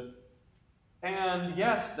worship. And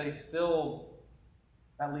yes, they still,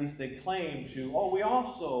 at least they claim to, we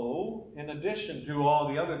also, in addition to all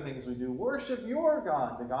the other things we do, worship your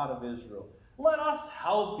God, the God of Israel. Let us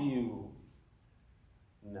help you.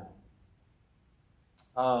 No.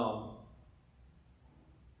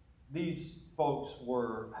 These folks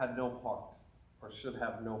had no part, or should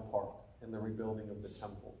have no part, in the rebuilding of the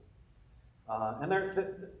temple. And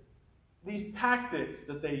these tactics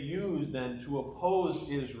that they used then to oppose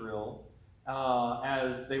Israel,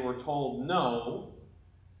 as they were told no,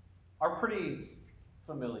 are pretty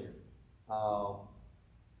familiar.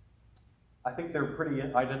 I think they're pretty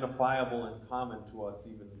identifiable and common to us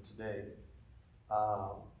even today.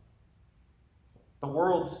 The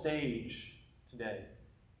world stage today,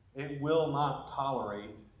 it will not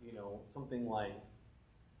tolerate, something like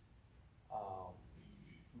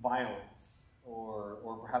violence or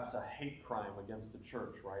perhaps a hate crime against the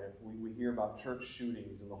church, right? If we hear about church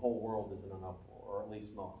shootings and the whole world is in an uproar, or at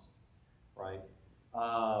least most, right?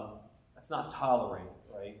 That's not tolerated,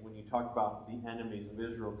 right? When you talk about the enemies of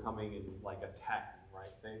Israel coming and attacking,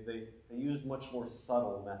 right? They used much more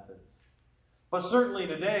subtle methods. But certainly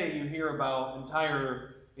today you hear about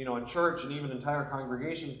entire, a church and even entire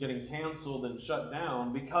congregations getting canceled and shut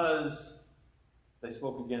down because they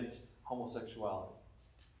spoke against homosexuality,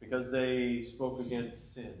 because they spoke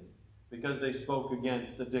against sin, because they spoke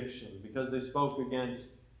against addiction, because they spoke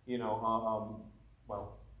against,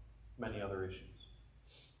 many other issues.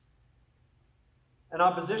 And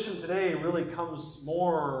opposition today really comes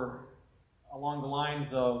more along the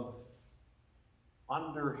lines of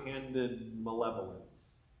underhanded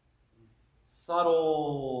malevolence.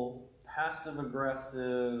 Subtle,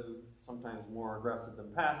 passive-aggressive, sometimes more aggressive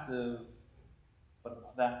than passive,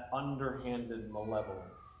 but that underhanded malevolence.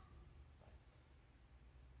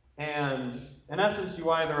 And in essence, you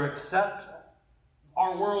either accept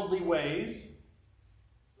our worldly ways,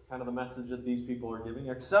 kind of the message that these people are giving.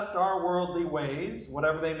 Accept our worldly ways,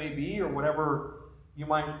 whatever they may be, or whatever you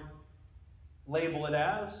might label it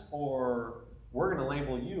as, or we're going to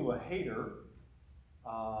label you a hater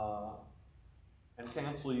and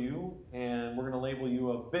cancel you, and we're going to label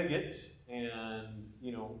you a bigot and,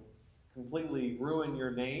 completely ruin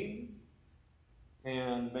your name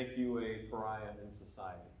and make you a pariah in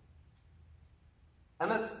society.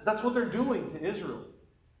 And that's what they're doing to Israel.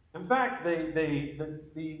 In fact, they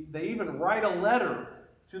even write a letter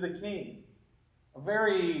to the king, a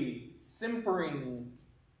very simpering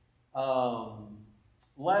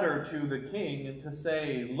letter to the king, and to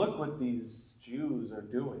say, look what these Jews are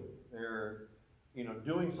doing. They're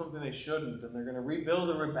doing something they shouldn't, and they're going to rebuild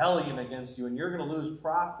a rebellion against you, and you're going to lose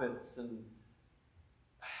profits. And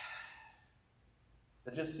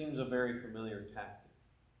that just seems a very familiar tactic.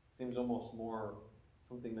 It seems almost more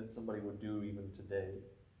something that somebody would do even today.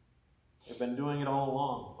 They've been doing it all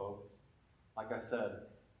along, folks. Like I said,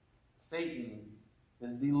 Satan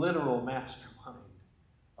is the literal mastermind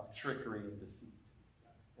of trickery and deceit.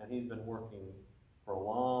 And he's been working for a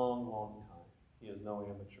long, long time. He is no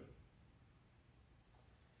amateur.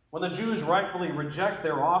 When the Jews rightfully reject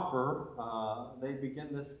their offer, they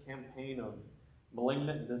begin this campaign of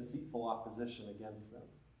malignant and deceitful opposition against them,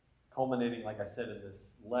 culminating, like I said, in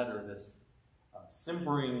this letter, this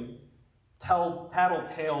simpering,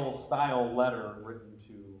 tattletale-style letter written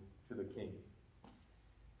to the king.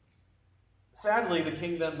 Sadly, the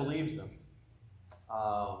king then believes them,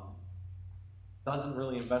 doesn't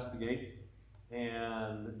really investigate,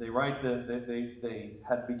 and they write that they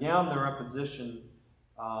had begun their opposition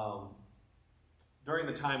during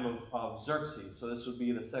the time of Xerxes. So this would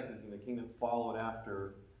be the second king, the king that followed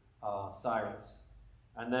after Cyrus.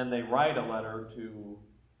 And then they write a letter to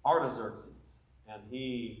Artaxerxes, and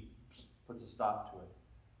he puts a stop to it.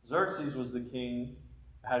 Xerxes was the king,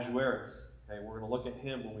 Ahasuerus. Okay, we're going to look at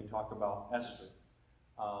him when we talk about Esther.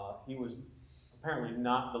 He was apparently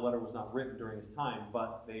not, the letter was not written during his time,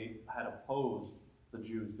 but they had opposed the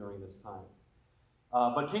Jews during this time.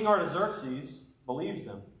 But King Artaxerxes believes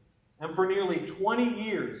them. And for nearly 20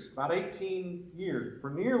 years, about 18 years, for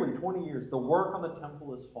nearly 20 years, the work on the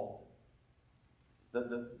temple is halted.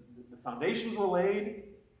 The foundations were laid,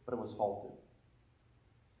 but it was halted.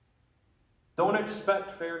 Don't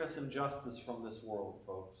expect fairness and justice from this world,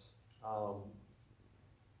 folks.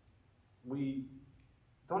 We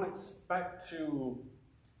don't expect to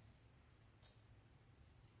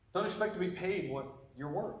be paid what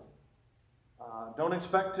you're worth. Don't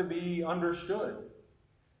expect to be understood.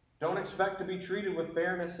 Don't expect to be treated with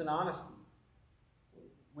fairness and honesty.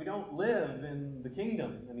 We don't live in the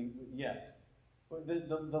kingdom yet.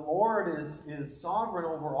 The Lord is sovereign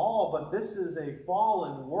over all, but this is a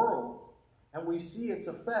fallen world, and we see its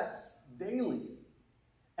effects daily.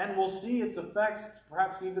 And we'll see its effects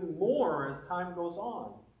perhaps even more as time goes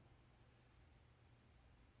on.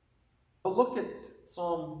 But look at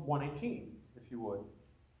Psalm 118, if you would.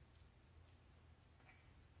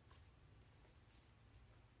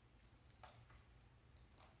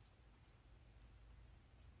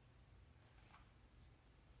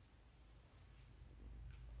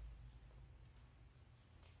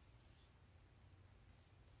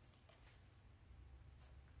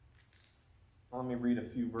 Let me read a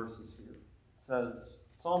few verses here. It says,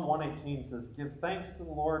 Psalm 118 says, "Give thanks to the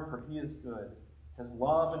Lord, for he is good. His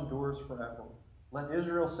love endures forever. Let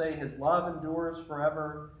Israel say, his love endures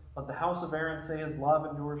forever. Let the house of Aaron say, his love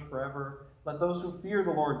endures forever. Let those who fear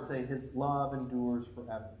the Lord say, his love endures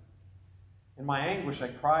forever. In my anguish I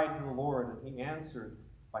cried to the Lord, and he answered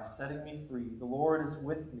by setting me free. The Lord is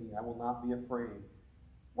with me. I will not be afraid.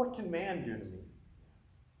 What can man do to me?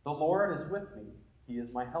 The Lord is with me. He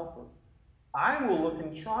is my helper. I will look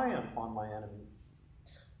in triumph on my enemies.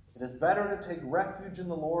 It is better to take refuge in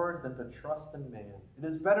the Lord than to trust in man. It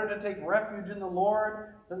is better to take refuge in the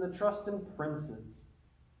Lord than to trust in princes.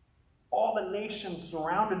 All the nations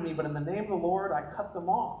surrounded me, but in the name of the Lord I cut them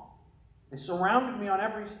off. They surrounded me on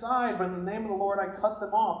every side, but in the name of the Lord I cut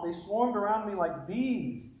them off. They swarmed around me like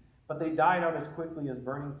bees, but they died out as quickly as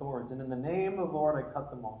burning thorns. And in the name of the Lord I cut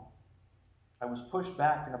them off. I was pushed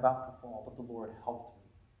back and about to fall, but the Lord helped me.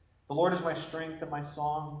 The Lord is my strength and my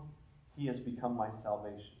song. He has become my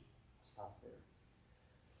salvation. Stop there.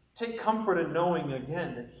 Take comfort in knowing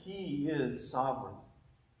again that he is sovereign,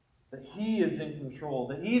 that he is in control,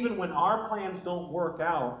 that even when our plans don't work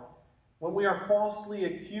out, when we are falsely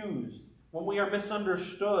accused, when we are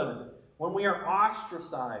misunderstood, when we are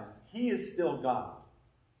ostracized, he is still God,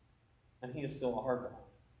 and he is still our God,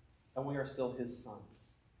 and we are still his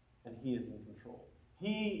sons, and he is in control.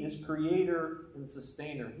 He is creator and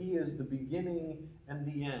sustainer. He is the beginning and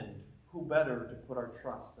the end. Who better to put our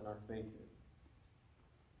trust and our faith in?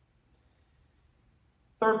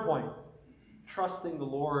 Third point, trusting the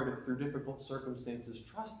Lord through difficult circumstances.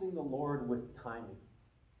 Trusting the Lord with timing.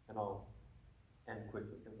 And I'll end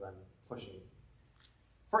quickly because I'm pushing it.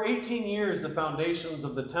 For 18 years, the foundations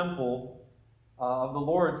of the temple of the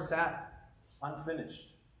Lord sat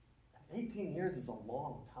unfinished. 18 years is a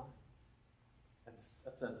long time.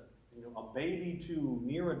 That's a a baby to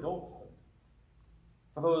near adulthood.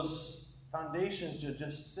 For those foundations to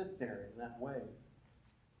just sit there in that way.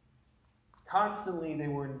 Constantly they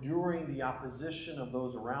were enduring the opposition of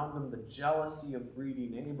those around them, the jealousy of greedy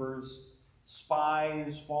neighbors,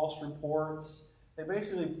 spies, false reports. They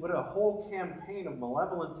basically put a whole campaign of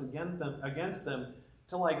malevolence against them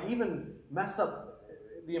to even mess up,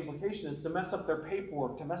 the implication is to mess up their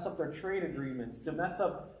paperwork, to mess up their trade agreements, to mess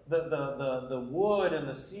up the wood and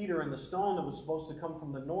the cedar and the stone that was supposed to come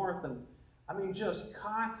from the north. And just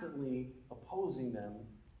constantly opposing them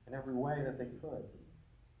in every way that they could.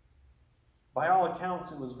 By all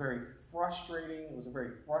accounts, it was very frustrating. It was a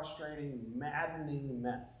very frustrating, maddening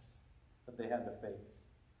mess that they had to face.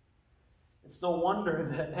 It's no wonder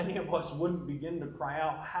that any of us wouldn't begin to cry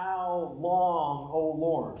out, "How long, O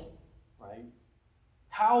Lord?" Right?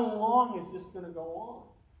 How long is this going to go on?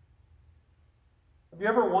 Have you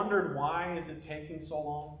ever wondered, why is it taking so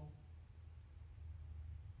long?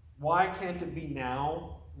 Why can't it be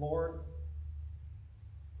now, Lord?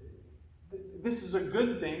 This is a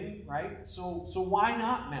good thing, right? So why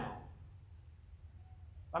not now?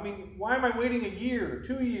 Why am I waiting a year,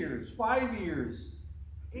 2 years, 5 years,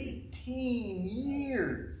 18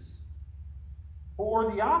 years?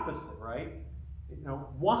 Or the opposite, right?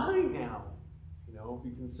 Why now? If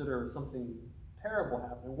you consider something terrible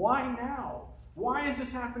happening, why now? Why is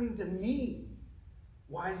this happening to me?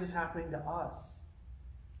 Why is this happening to us?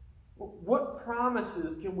 What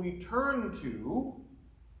promises can we turn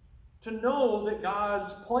to know that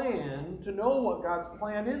God's plan, to know what God's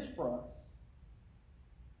plan is for us?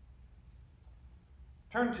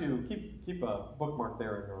 Turn to, keep a bookmark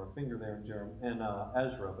there or a finger there in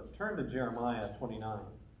Ezra, but turn to Jeremiah 29.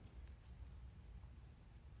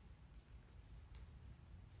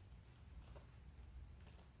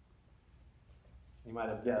 You might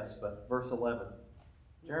have guessed, but verse 11.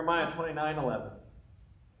 Jeremiah 29:11.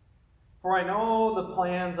 For I know the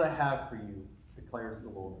plans I have for you, declares the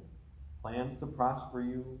Lord. Plans to prosper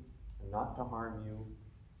you and not to harm you.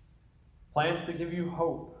 Plans to give you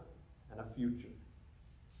hope and a future.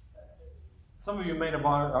 Some of you may have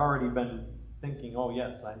already been thinking, oh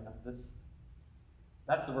yes,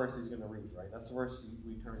 that's the verse he's going to read, right? That's the verse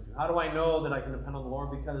we turn to. How do I know that I can depend on the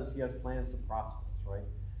Lord? Because he has plans to prosper us, right?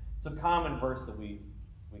 It's a common verse that we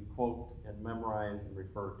quote and memorize and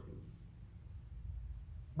refer to.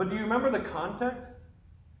 But do you remember the context?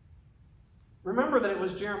 Remember that it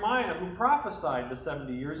was Jeremiah who prophesied the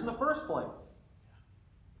 70 years in the first place.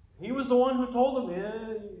 He was the one who told them,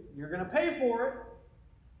 you're going to pay for it.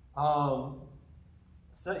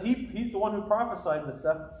 So he's the one who prophesied the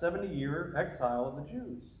 70-year exile of the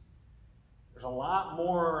Jews. There's a lot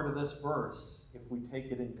more to this verse if we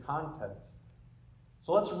take it in context.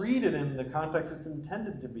 So let's read it in the context it's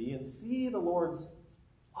intended to be and see the Lord's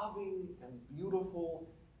loving and beautiful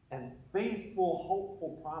and faithful,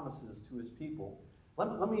 hopeful promises to his people.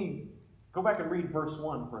 Let me go back and read verse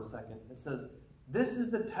 1 for a second. It says, this is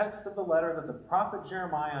the text of the letter that the prophet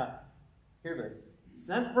Jeremiah, hear this,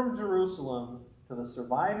 sent from Jerusalem to the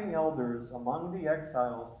surviving elders among the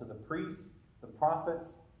exiles, to the priests, the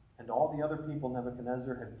prophets, and all the other people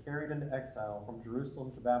Nebuchadnezzar had carried into exile from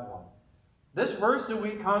Jerusalem to Babylon. This verse that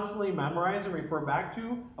we constantly memorize and refer back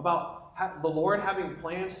to about the Lord having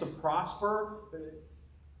plans to prosper,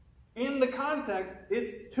 in the context,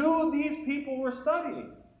 it's to these people we're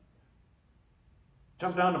studying.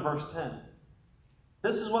 Jump down to verse 10.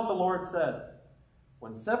 This is what the Lord says.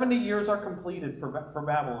 When 70 years are completed for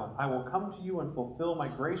Babylon, I will come to you and fulfill my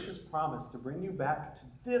gracious promise to bring you back to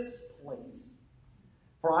this place.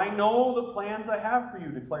 For I know the plans I have for you,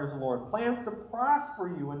 declares the Lord. Plans to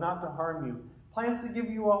prosper you and not to harm you. Plans to give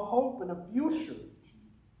you a hope and a future.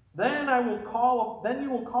 Then you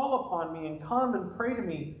will call upon me and come and pray to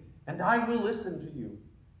me, and I will listen to you.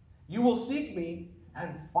 You will seek me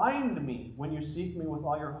and find me when you seek me with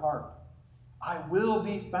all your heart. I will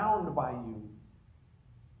be found by you,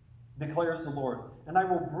 declares the Lord, and I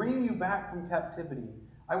will bring you back from captivity.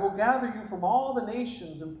 I will gather you from all the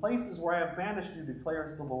nations and places where I have banished you,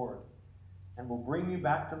 declares the Lord, and will bring you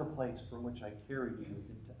back to the place from which I carried you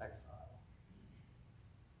into exile.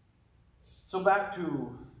 So back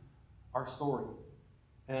to our story.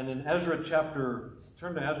 And in turn to Ezra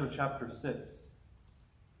chapter 6.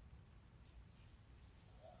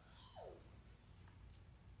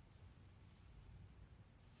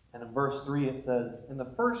 And in verse 3 it says, in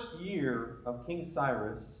the first year of King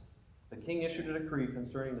Cyrus, the king issued a decree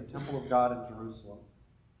concerning the temple of God in Jerusalem.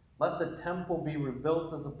 Let the temple be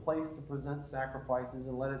rebuilt as a place to present sacrifices,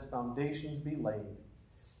 and let its foundations be laid.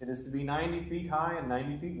 It is to be 90 feet high and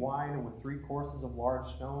 90 feet wide, and with 3 courses of large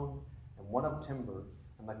stone and 1 of timber.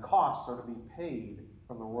 and the costs are to be paid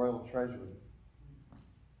from the royal treasury.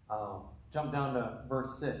 Jump down to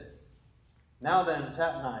verse 6. Now then,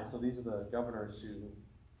 Tatnai, so these are the governors who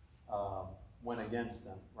went against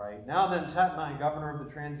them, right? Now then, Tatnai, governor of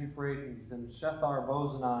the Trans-Euphrates, and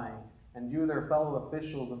Shethar-Bozenai, and you, their fellow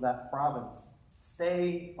officials of that province,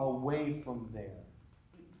 stay away from there.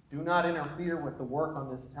 Do not interfere with the work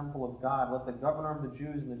on this temple of God. Let the governor of the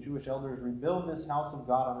Jews and the Jewish elders rebuild this house of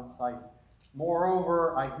God on its site.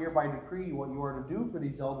 Moreover, I hereby decree what you are to do for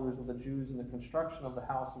these elders of the Jews in the construction of the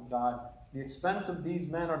house of God. The expense of these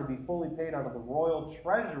men are to be fully paid out of the royal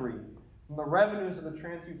treasury from the revenues of the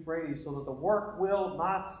Trans-Euphrates, so that the work will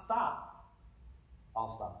not stop.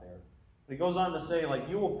 I'll stop there. But he goes on to say, like,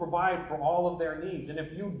 you will provide for all of their needs. And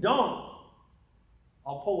if you don't,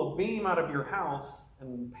 I'll pull a beam out of your house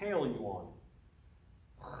and impale you on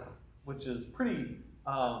it. Which is pretty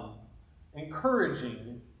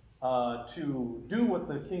encouraging to do what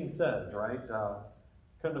the king said, right?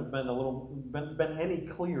 Couldn't have been any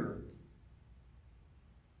clearer.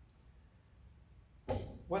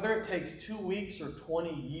 Whether it takes 2 weeks or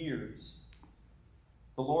 20 years,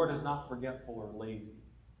 the Lord is not forgetful or lazy.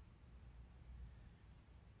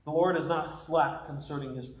 The Lord is not slack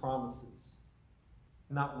concerning his promises.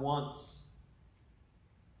 Not once.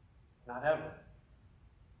 Not ever.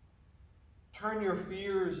 Turn your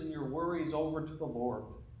fears and your worries over to the Lord.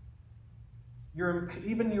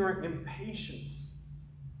 Even your impatience,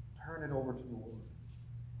 turn it over to the Lord.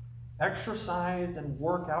 Exercise and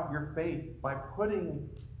work out your faith by putting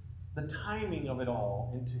the timing of it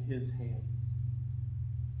all into his hands.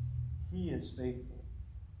 He is faithful.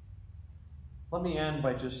 Let me end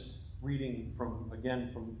by just reading from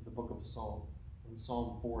the book of Psalm, in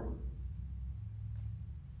Psalm 40.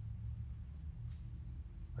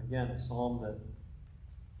 Again, a psalm that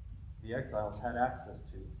the exiles had access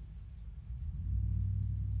to.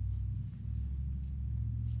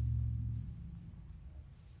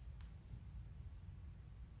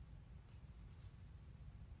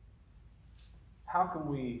 How can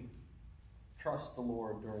we trust the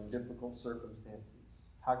Lord during difficult circumstances?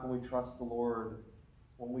 How can we trust the Lord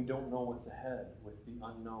when we don't know what's ahead with the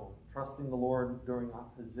unknown? Trusting the Lord during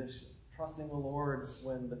opposition. Trusting the Lord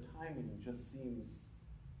when the timing just seems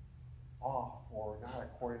off or not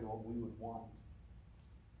according to what we would want.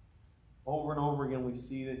 Over and over again we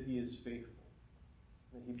see that he is faithful,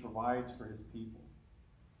 that he provides for his people.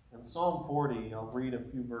 In Psalm 40, I'll read a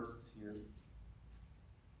few verses here,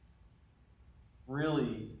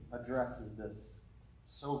 really addresses this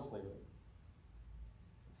so clearly.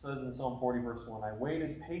 It says in Psalm 40, verse 1, I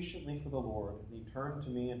waited patiently for the Lord, and he turned to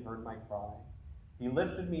me and heard my cry. He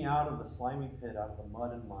lifted me out of the slimy pit, out of the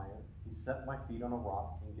mud and mire. He set my feet on a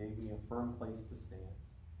rock and gave me a firm place to stand.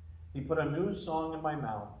 He put a new song in my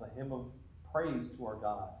mouth, a hymn of praise to our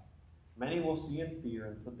God. Many will see and fear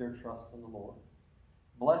and put their trust in the Lord.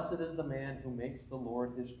 Blessed is the man who makes the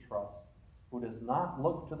Lord his trust, who does not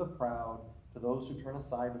look to the proud, to those who turn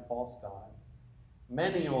aside to false gods.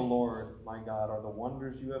 Many, O Lord, my God, are the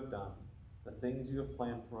wonders you have done, the things you have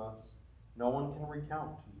planned for us. No one can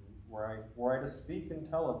recount to you. Were I to speak and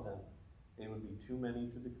tell of them, they would be too many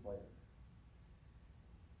to declare.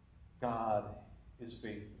 God is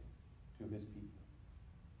faithful to his people.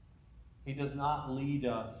 He does not lead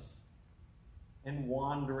us in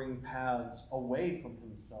wandering paths away from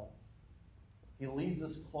himself. He leads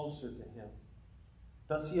us closer to him.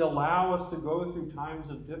 Does he allow us to go through times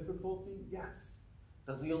of difficulty? Yes.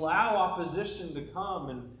 Does he allow opposition to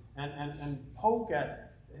come and poke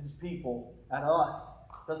at his people, at us?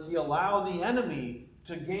 Does he allow the enemy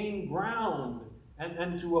to gain ground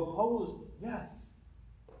and to oppose? Yes.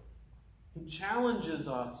 He challenges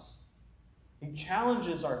us. He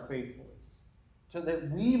challenges our faithfulness so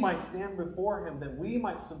that we might stand before him, that we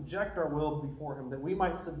might subject our will before him, that we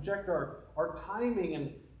might subject our timing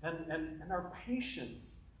and our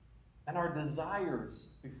patience and our desires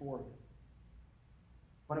before him.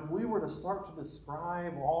 But if we were to start to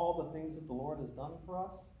describe all the things that the Lord has done for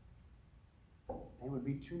us, they would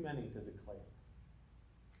be too many to declare.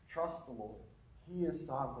 Trust the Lord. He is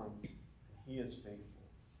sovereign and he is faithful.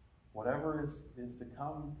 Whatever is to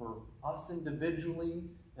come for us individually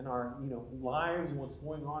in our lives and what's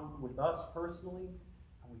going on with us personally,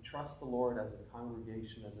 and we trust the Lord as a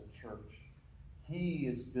congregation, as a church. He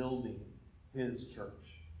is building his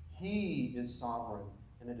church. He is sovereign,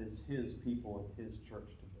 and it is his people and his church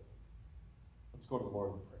to build. Let's go to the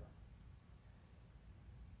Lord in prayer.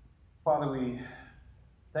 Father, we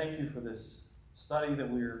thank you for this study that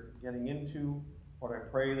we're getting into. Lord, I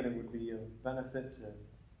pray that it would be of benefit to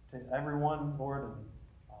everyone, Lord, and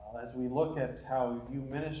as we look at how you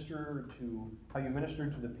ministered to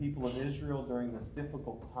the people of Israel during this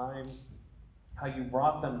difficult time, how you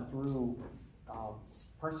brought them through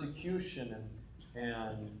persecution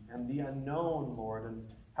and the unknown, Lord, and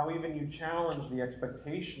how even you challenged the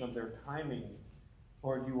expectation of their timing,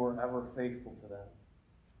 Lord, you were ever faithful to them.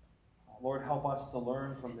 Lord, help us to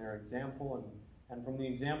learn from their example and from the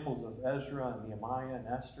examples of Ezra and Nehemiah and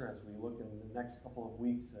Esther as we look in the next couple of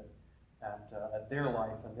weeks at their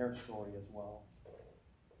life and their story as well.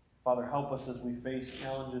 Father, help us as we face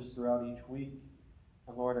challenges throughout each week.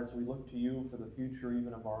 And Lord, as we look to you for the future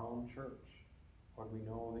even of our own church, Lord, we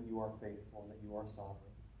know that you are faithful and that you are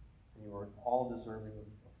sovereign. And you are all deserving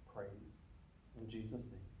of praise. In Jesus'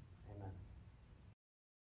 name.